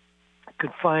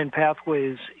 could find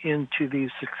pathways into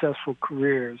these successful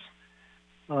careers.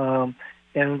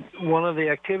 And one of the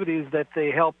activities that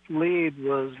they helped lead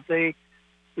was they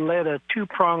led a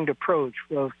two-pronged approach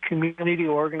of community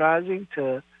organizing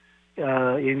to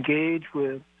engage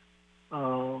with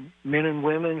men and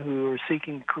women who are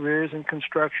seeking careers in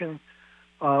construction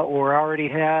or already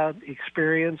had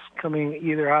experience coming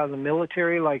either out of the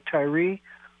military like Tyree,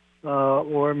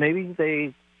 or maybe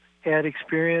they had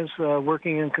experience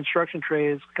working in construction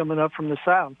trades coming up from the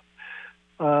South.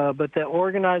 But the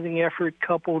organizing effort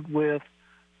coupled with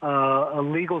a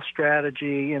legal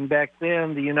strategy, and back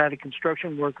then the United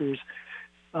Construction Workers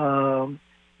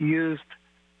used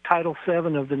Title VII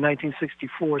of the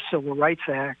 1964 Civil Rights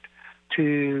Act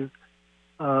to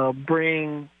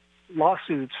bring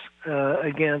lawsuits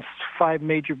against 5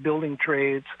 major building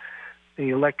trades: the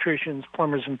electricians,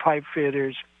 plumbers and pipe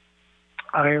fitters,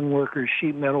 iron workers,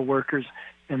 sheet metal workers,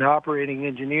 and operating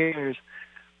engineers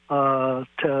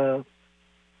to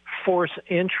force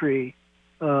entry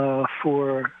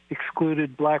for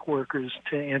excluded black workers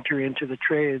to enter into the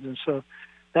trades. And so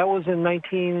that was in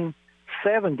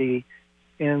 1970.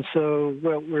 And so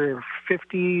we're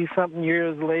 50-something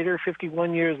years later,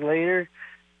 51 years later,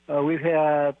 we've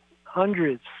had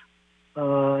hundreds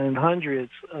and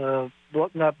hundreds of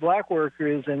not black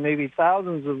workers and maybe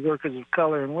thousands of workers of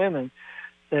color and women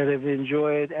that have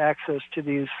enjoyed access to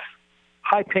these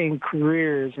high-paying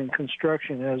careers in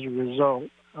construction as a result.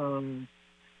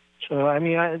 So, I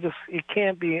mean, it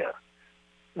can't be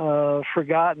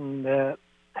forgotten that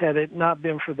had it not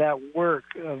been for that work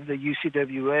of the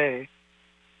UCWA,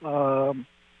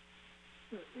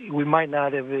 we might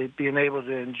not have been able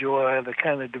to enjoy the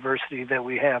kind of diversity that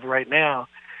we have right now.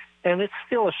 And it's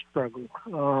still a struggle.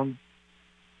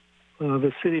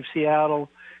 The City of Seattle,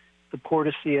 the Port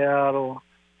of Seattle,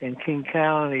 and King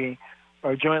County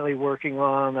are jointly working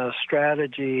on a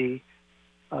strategy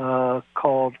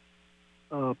called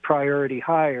Priority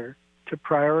Hire to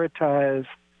prioritize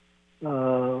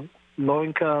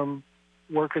low-income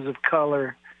workers of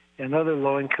color and other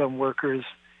low-income workers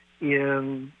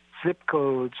in zip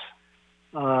codes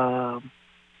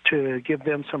to give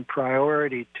them some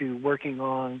priority to working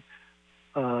on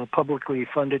publicly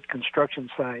funded construction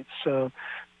sites. So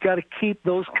got to keep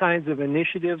those kinds of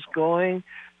initiatives going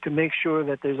to make sure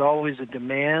that there's always a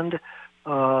demand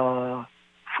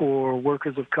for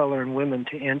workers of color and women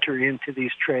to enter into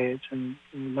these trades and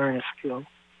learn a skill.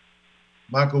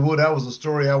 Michael Wood, that was a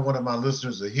story I wanted my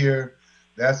listeners to hear.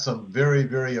 That's some very,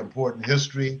 very important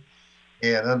history.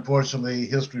 And unfortunately,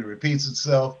 history repeats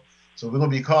itself. So we're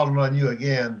going to be calling on you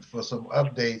again for some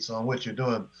updates on what you're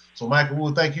doing. So Michael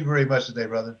Wood, thank you very much today,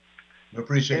 brother. We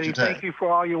appreciate your time. Thank you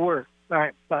for all your work. All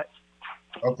right, bye.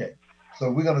 Okay.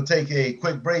 So we're going to take a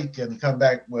quick break and come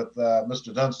back with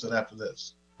Mr. Dunston after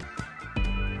this.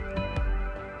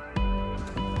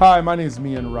 Hi, my name is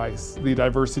Mian Rice, the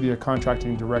Diversity of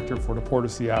Contracting Director for the Port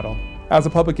of Seattle. As a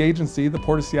public agency, the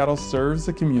Port of Seattle serves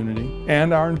the community,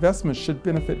 and our investments should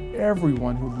benefit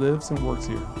everyone who lives and works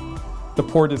here. The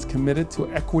Port is committed to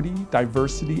equity,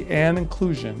 diversity, and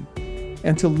inclusion,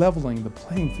 and to leveling the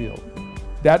playing field.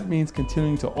 That means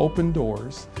continuing to open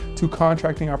doors to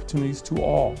contracting opportunities to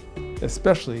all,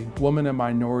 especially women and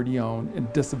minority-owned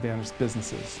and disadvantaged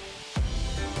businesses.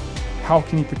 How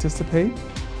can you participate?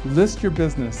 List your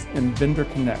business in Vendor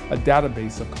Connect, a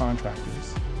database of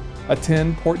contractors.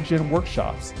 Attend PortGen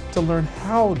workshops to learn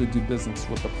how to do business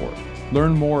with the Port.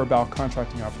 Learn more about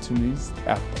contracting opportunities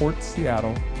at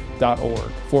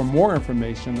portseattle.org. For more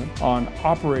information on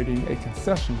operating a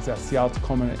concessions at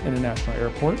Seattle-Tacoma International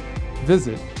Airport,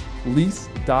 visit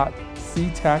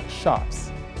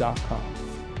lease.ctacshops.com.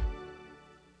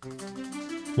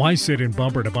 Why sit in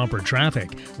bumper-to-bumper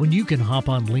traffic when you can hop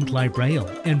on Link Light Rail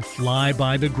and fly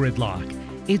by the gridlock?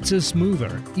 It's a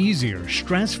smoother, easier,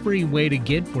 stress-free way to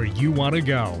get where you want to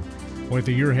go.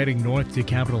 Whether you're heading north to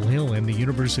Capitol Hill and the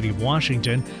University of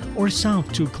Washington or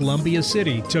south to Columbia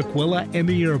City, Tukwila, and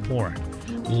the airport,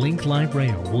 Link Light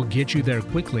Rail will get you there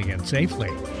quickly and safely.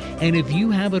 And if you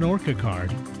have an ORCA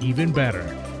card, even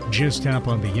better. Just tap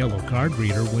on the yellow card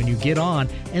reader when you get on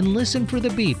and listen for the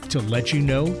beep to let you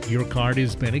know your card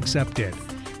has been accepted.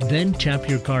 Then tap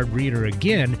your card reader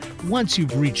again once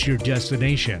you've reached your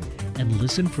destination and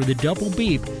listen for the double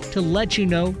beep to let you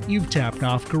know you've tapped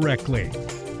off correctly.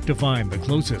 To find the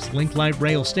closest Link Light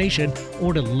Rail station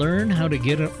or to learn how to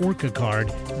get an ORCA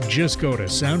card, just go to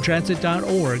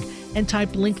soundtransit.org and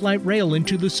type Link Light Rail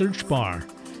into the search bar.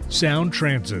 Sound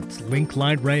Transit's Link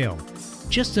Light Rail.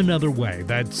 Just another way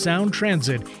that Sound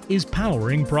Transit is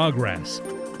powering progress.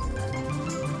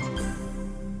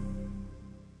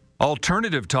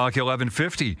 Alternative Talk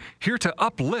 1150, here to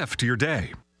uplift your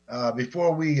day.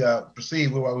 Before we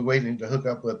proceed, while we're waiting to hook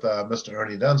up with Mr.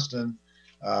 Ernie Dunston,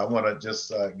 I want to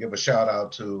just give a shout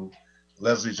out to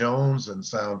Leslie Jones and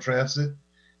Sound Transit,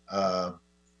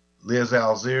 Liz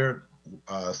Alzier,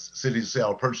 City of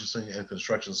Seattle Purchasing and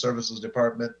Construction Services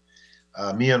Department,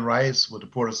 Mian Rice with the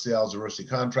Port of Seattle Diversity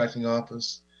Contracting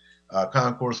Office,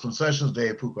 Concourse Concessions,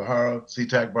 Dave Pukahara,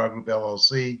 CTAC Bar Group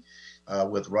LLC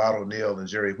with Rod O'Neill and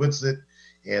Jerry Whitsitt,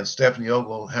 and Stephanie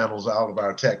Ogle handles all of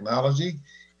our technology,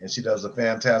 and she does a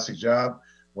fantastic job. I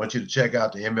want you to check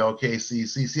out the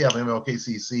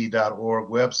MLKCC.org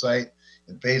website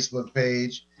and Facebook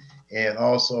page, and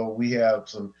also we have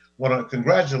want to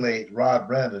congratulate Rod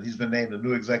Brandon. He's been named the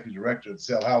new Executive Director of the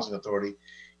Seattle Housing Authority.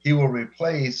 He will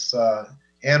replace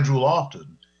Andrew Lofton,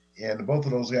 and both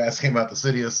of those guys came out the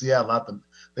City of Seattle. I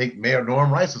think Mayor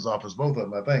Norm Rice's office, both of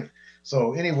them, I think.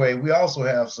 So anyway, we also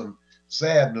have some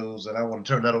sad news, and I want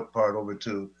to turn that part over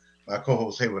to my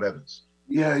co-host Haywood Evans.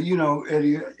 Yeah,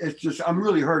 Eddie, it's just, I'm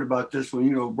really hurt about this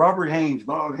one. Bob Haynes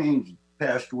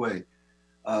passed away,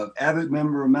 avid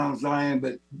member of Mount Zion,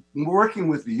 but working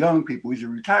with the young people. He's a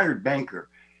retired banker,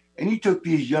 and he took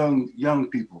these young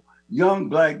people, young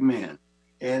black men.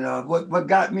 And what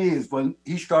got me is when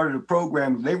he started a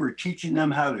program, they were teaching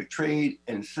them how to trade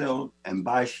and sell and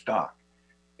buy stock.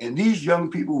 And these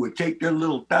young people would take their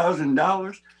little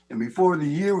 $1,000, and before the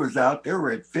year was out, they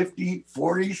were at 50,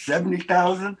 40,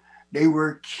 70,000. They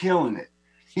were killing it.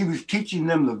 He was teaching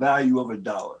them the value of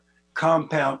 $1,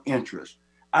 compound interest.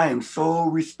 I am so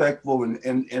respectful.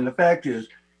 And the fact is,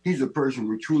 he's a person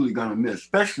we're truly going to miss,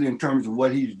 especially in terms of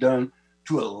what he's done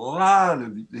to a lot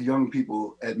of the young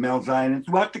people at Mount Zion and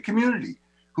throughout the community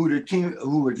who would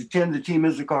attend the Team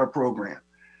Issachar program.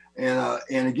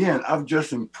 And again, I'm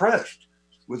just impressed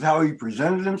with how he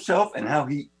presented himself and how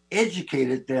he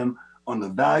educated them on the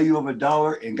value of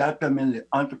 $1 and got them in the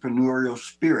entrepreneurial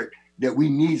spirit that we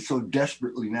need so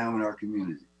desperately now in our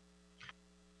community.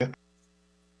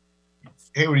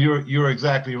 Haywood, you're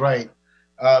exactly right.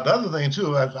 The other thing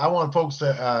too, I want folks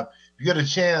to, if you get a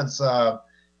chance, the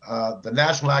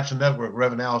National Action Network,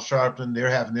 Reverend Al Sharpton, they're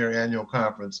having their annual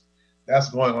conference. That's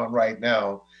going on right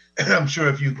now. I'm sure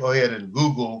if you go ahead and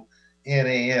Google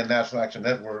NAN, National Action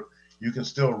Network, you can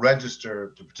still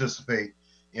register to participate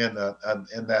in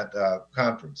that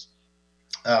conference.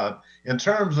 In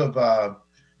terms of,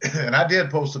 and I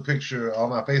did post a picture on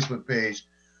my Facebook page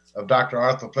of Dr.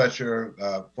 Arthur Fletcher,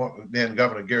 then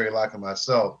Governor Gary Locke, and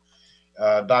myself.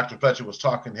 Dr. Fletcher was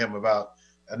talking to him about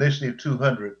Initiative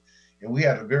 200, and we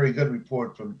had a very good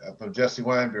report from Jesse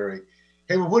Wineberry.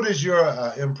 Hey, what is your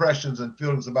impressions and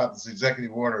feelings about this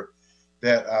executive order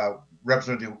that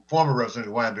former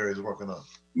Representative Wineberry is working on?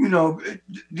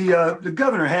 The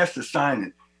governor has to sign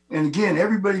it. And again,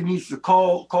 everybody needs to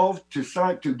call to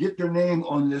sign, to get their name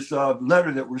on this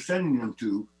letter that we're sending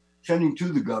to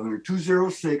the governor,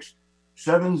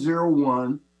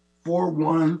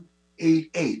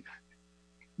 206-701-4188.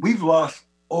 We've lost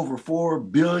over $4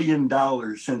 billion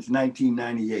since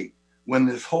 1998, when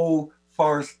this whole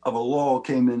farce of a law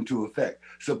came into effect,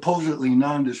 supposedly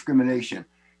non-discrimination.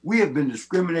 We have been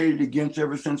discriminated against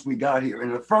ever since we got here.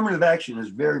 And affirmative action is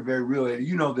very, very real.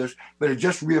 You know this, but it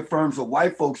just reaffirms the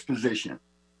white folks' position.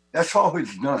 That's all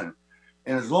it's done.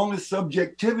 And as long as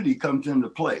subjectivity comes into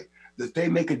play, that they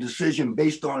make a decision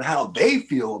based on how they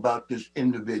feel about this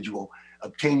individual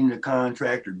obtaining a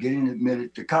contract or getting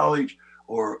admitted to college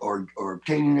or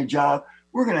obtaining a job,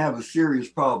 we're going to have a serious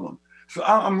problem. So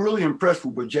I'm really impressed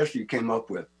with what Jesse came up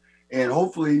with. And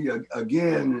hopefully,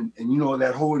 again, and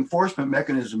that whole enforcement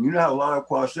mechanism, how a lot of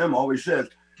Quasem always says,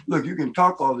 look, you can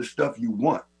talk all the stuff you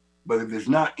want, but if it's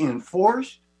not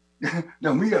enforced,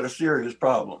 then we got a serious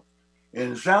problem.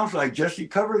 And it sounds like Jesse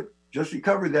covered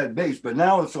that base, but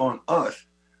now it's on us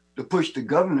to push the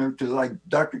governor to, like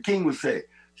Dr. King would say,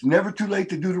 it's never too late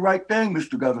to do the right thing,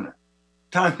 Mr. Governor.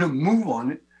 Time to move on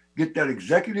it, get that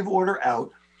executive order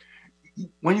out.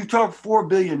 When you talk $4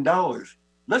 billion,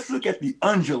 let's look at the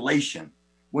undulation.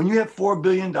 When you have $4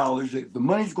 billion, if the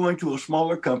money's going to a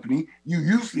smaller company, you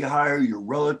usually hire your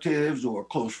relatives or a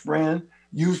close friend,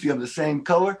 usually of the same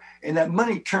color, and that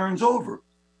money turns over.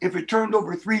 If it turned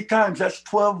over 3 times, that's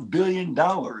 $12 billion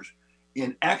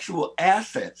in actual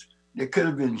assets that could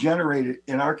have been generated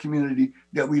in our community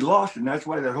that we lost. And that's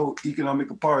why that whole economic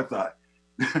apartheid.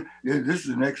 This is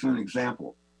an excellent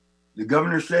example. The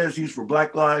governor says he's for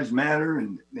Black Lives Matter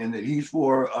and that he's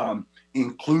for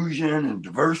inclusion and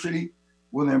diversity.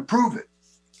 Well, then prove it.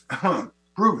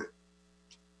 Prove it.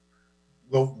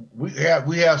 Well, we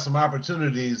have some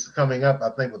opportunities coming up,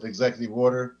 I think, with the executive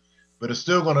order, but it's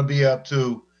still going to be up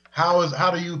to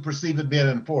how do you perceive it being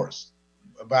enforced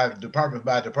by department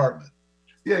by department?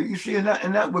 Yeah, you see, and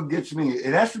that what gets me.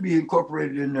 It has to be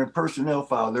incorporated in their personnel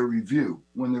file, their review,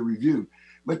 when they're reviewed.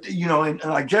 But, and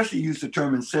like Jesse used the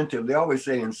term incentive, they always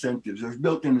say incentives. There's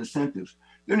built-in incentives.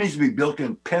 There needs to be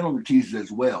built-in penalties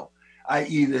as well,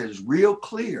 i.e. that it's real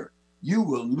clear. You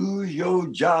will lose your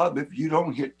job if you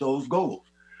don't hit those goals.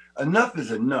 Enough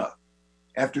is enough.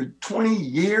 After 20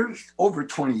 years, over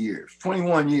 20 years,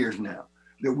 21 years now,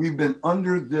 that we've been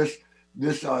under this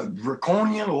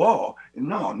draconian law.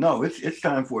 No, it's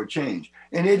time for a change.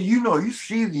 And Eddie, you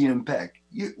see the impact.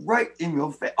 Right in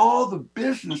your face, all the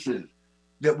businesses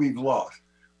that we've lost,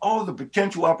 all the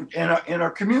potential opportunities in our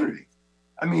community.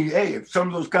 I mean, hey, if some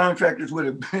of those contractors would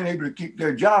have been able to keep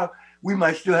their job, we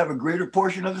might still have a greater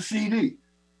portion of the CD.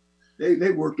 They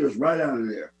worked us right out of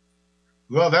there.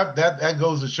 Well, that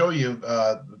goes to show you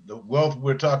the wealth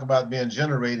we're talking about being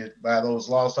generated by those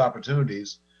lost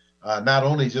opportunities. not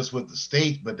only just with the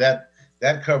state, but that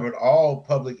covered all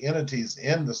public entities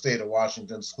in the state of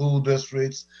Washington, school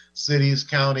districts, cities,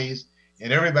 counties,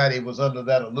 and everybody was under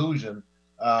that illusion.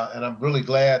 And I'm really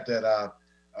glad that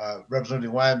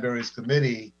Representative Weinberry's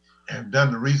committee have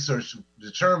done the research to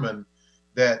determine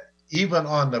that even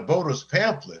on the voters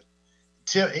pamphlet,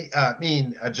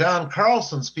 John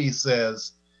Carlson's piece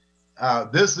says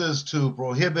this is to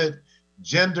prohibit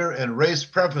gender and race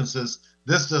preferences.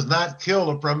 This does not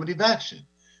kill affirmative action.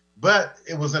 But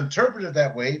it was interpreted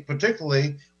that way,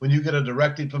 particularly when you get a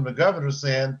directive from the governor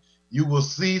saying you will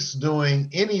cease doing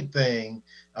anything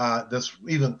that's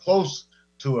even close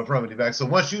to affirmative action. So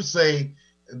once you say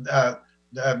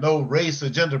no race or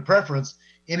gender preference,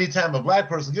 anytime a black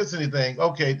person gets anything,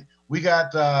 okay, we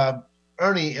got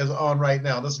Ernie is on right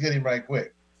now. Let's get him right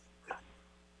quick.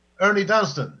 Ernie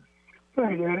Dunston.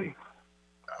 Hey, Daddy.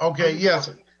 Okay,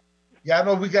 yes. Yeah, I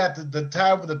know we got the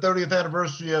 30th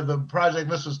anniversary of the Project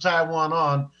Mrs. Taiwan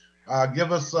on.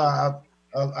 Give us our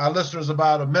listeners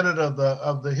about a minute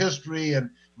of the history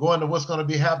and go into what's going to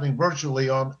be happening virtually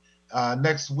on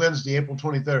next Wednesday, April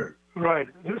 23rd. Right.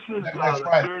 This is next the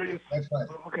Friday. 30th. Next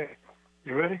Friday. Okay.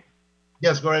 You ready?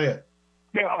 Yes, go right ahead.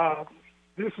 Yeah.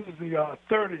 This is the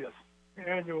 30th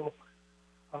annual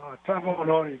Taiwan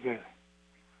On event.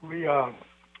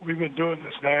 We've been doing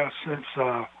this now since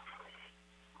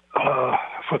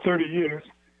for 30 years,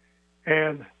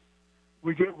 and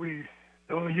the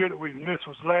only year that we missed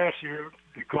was last year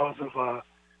because of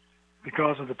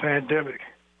the pandemic.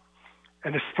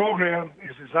 And this program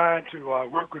is designed to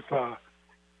work with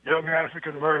young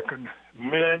African American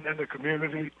men in the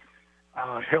community,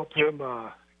 help them,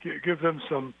 give them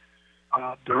some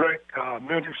direct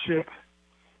mentorship,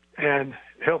 and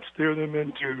help steer them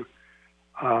into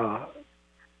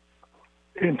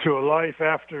a life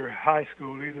after high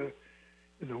school, either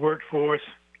in the workforce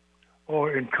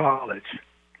or in college.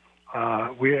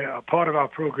 Part of our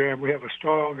program, we have a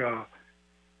strong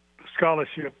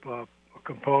scholarship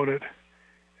component,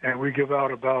 and we give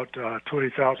out about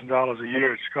 $20,000 a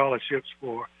year in scholarships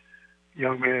for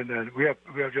young men, and we have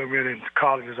young men in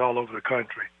colleges all over the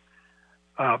country.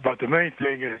 But the main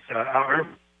thing is our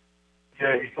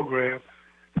program,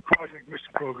 the Project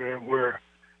Mission program, where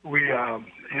we right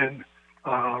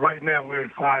now we're in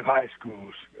 5 high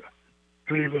schools: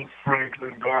 Cleveland,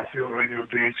 Franklin, Garfield, Rainier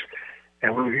Beach,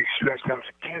 and we stretched out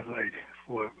to Kinley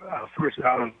for our first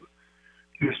out of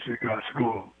district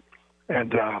school.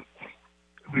 And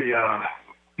the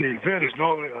event is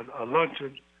normally a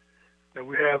luncheon that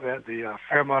we have at the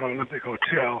Fairmont Olympic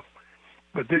Hotel,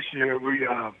 but this year we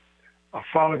are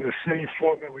following the same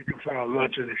format we do for our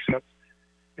luncheon, except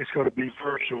it's going to be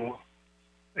virtual.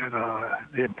 And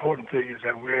the important thing is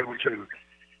that we're able to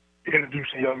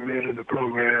introduce the young men in the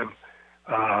program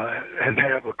and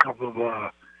have a couple of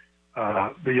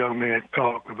the young men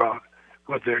talk about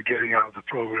what they're getting out of the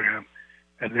program,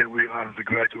 and then we honor the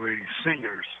graduating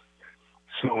seniors.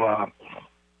 So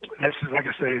this is, like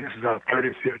I say, this is our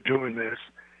 30th year doing this.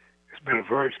 It's been a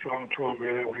very strong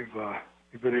program. We've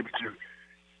been able to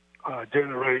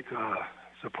generate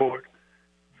support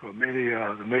for many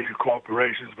of the major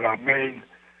corporations, but our main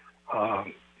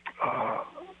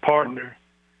partner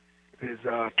is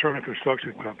Turner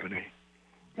Construction Company,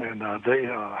 and they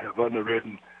have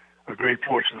underwritten a great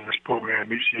portion of this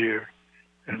program each year,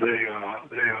 and they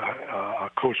are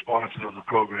co-sponsors of the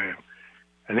program.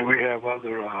 And then we have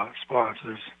other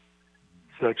sponsors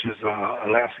such as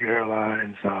Alaska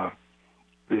Airlines,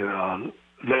 the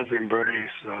Leslie and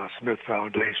Bernice Smith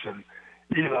Foundation,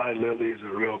 Eli Lilly is a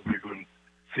real big one,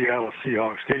 Seattle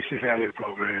Seahawks, Casey Family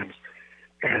programs,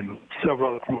 and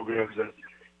several other programs that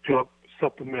help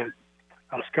supplement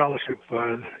our scholarship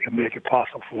fund and make it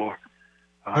possible for.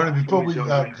 Ernie, before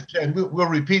we'll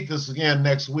repeat this again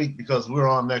next week because we're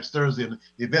on next Thursday and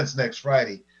the event's next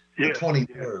Friday, the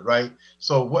 23rd, right?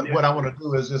 So what I want to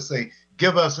do is just say,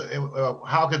 give us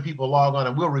how can people log on,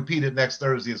 and we'll repeat it next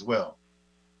Thursday as well.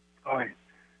 All right.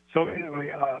 So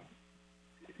anyway,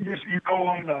 you go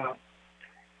on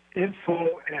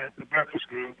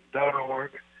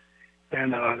info@thebreakfastgroup.org,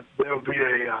 and there'll be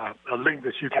a link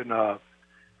that you can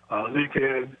link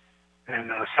in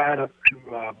and sign up to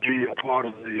be a part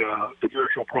of the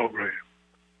virtual program.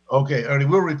 Okay, Ernie,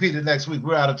 we'll repeat it next week.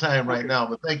 We're out of time right now,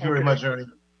 but thank you very much, Ernie.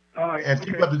 All right. And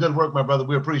keep up the good work, my brother.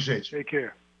 We appreciate you. Take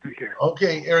care. Take care.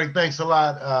 Okay, Eric, thanks a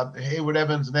lot. Hayward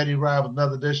Evans and Eddie Rye with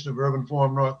another edition of Urban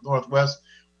Forum Northwest.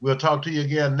 We'll talk to you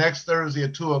again next Thursday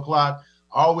at 2 o'clock.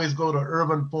 Always go to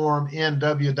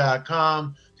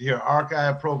urbanforumnw.com to hear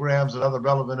archive programs and other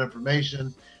relevant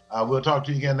information. We'll talk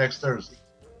to you again next Thursday.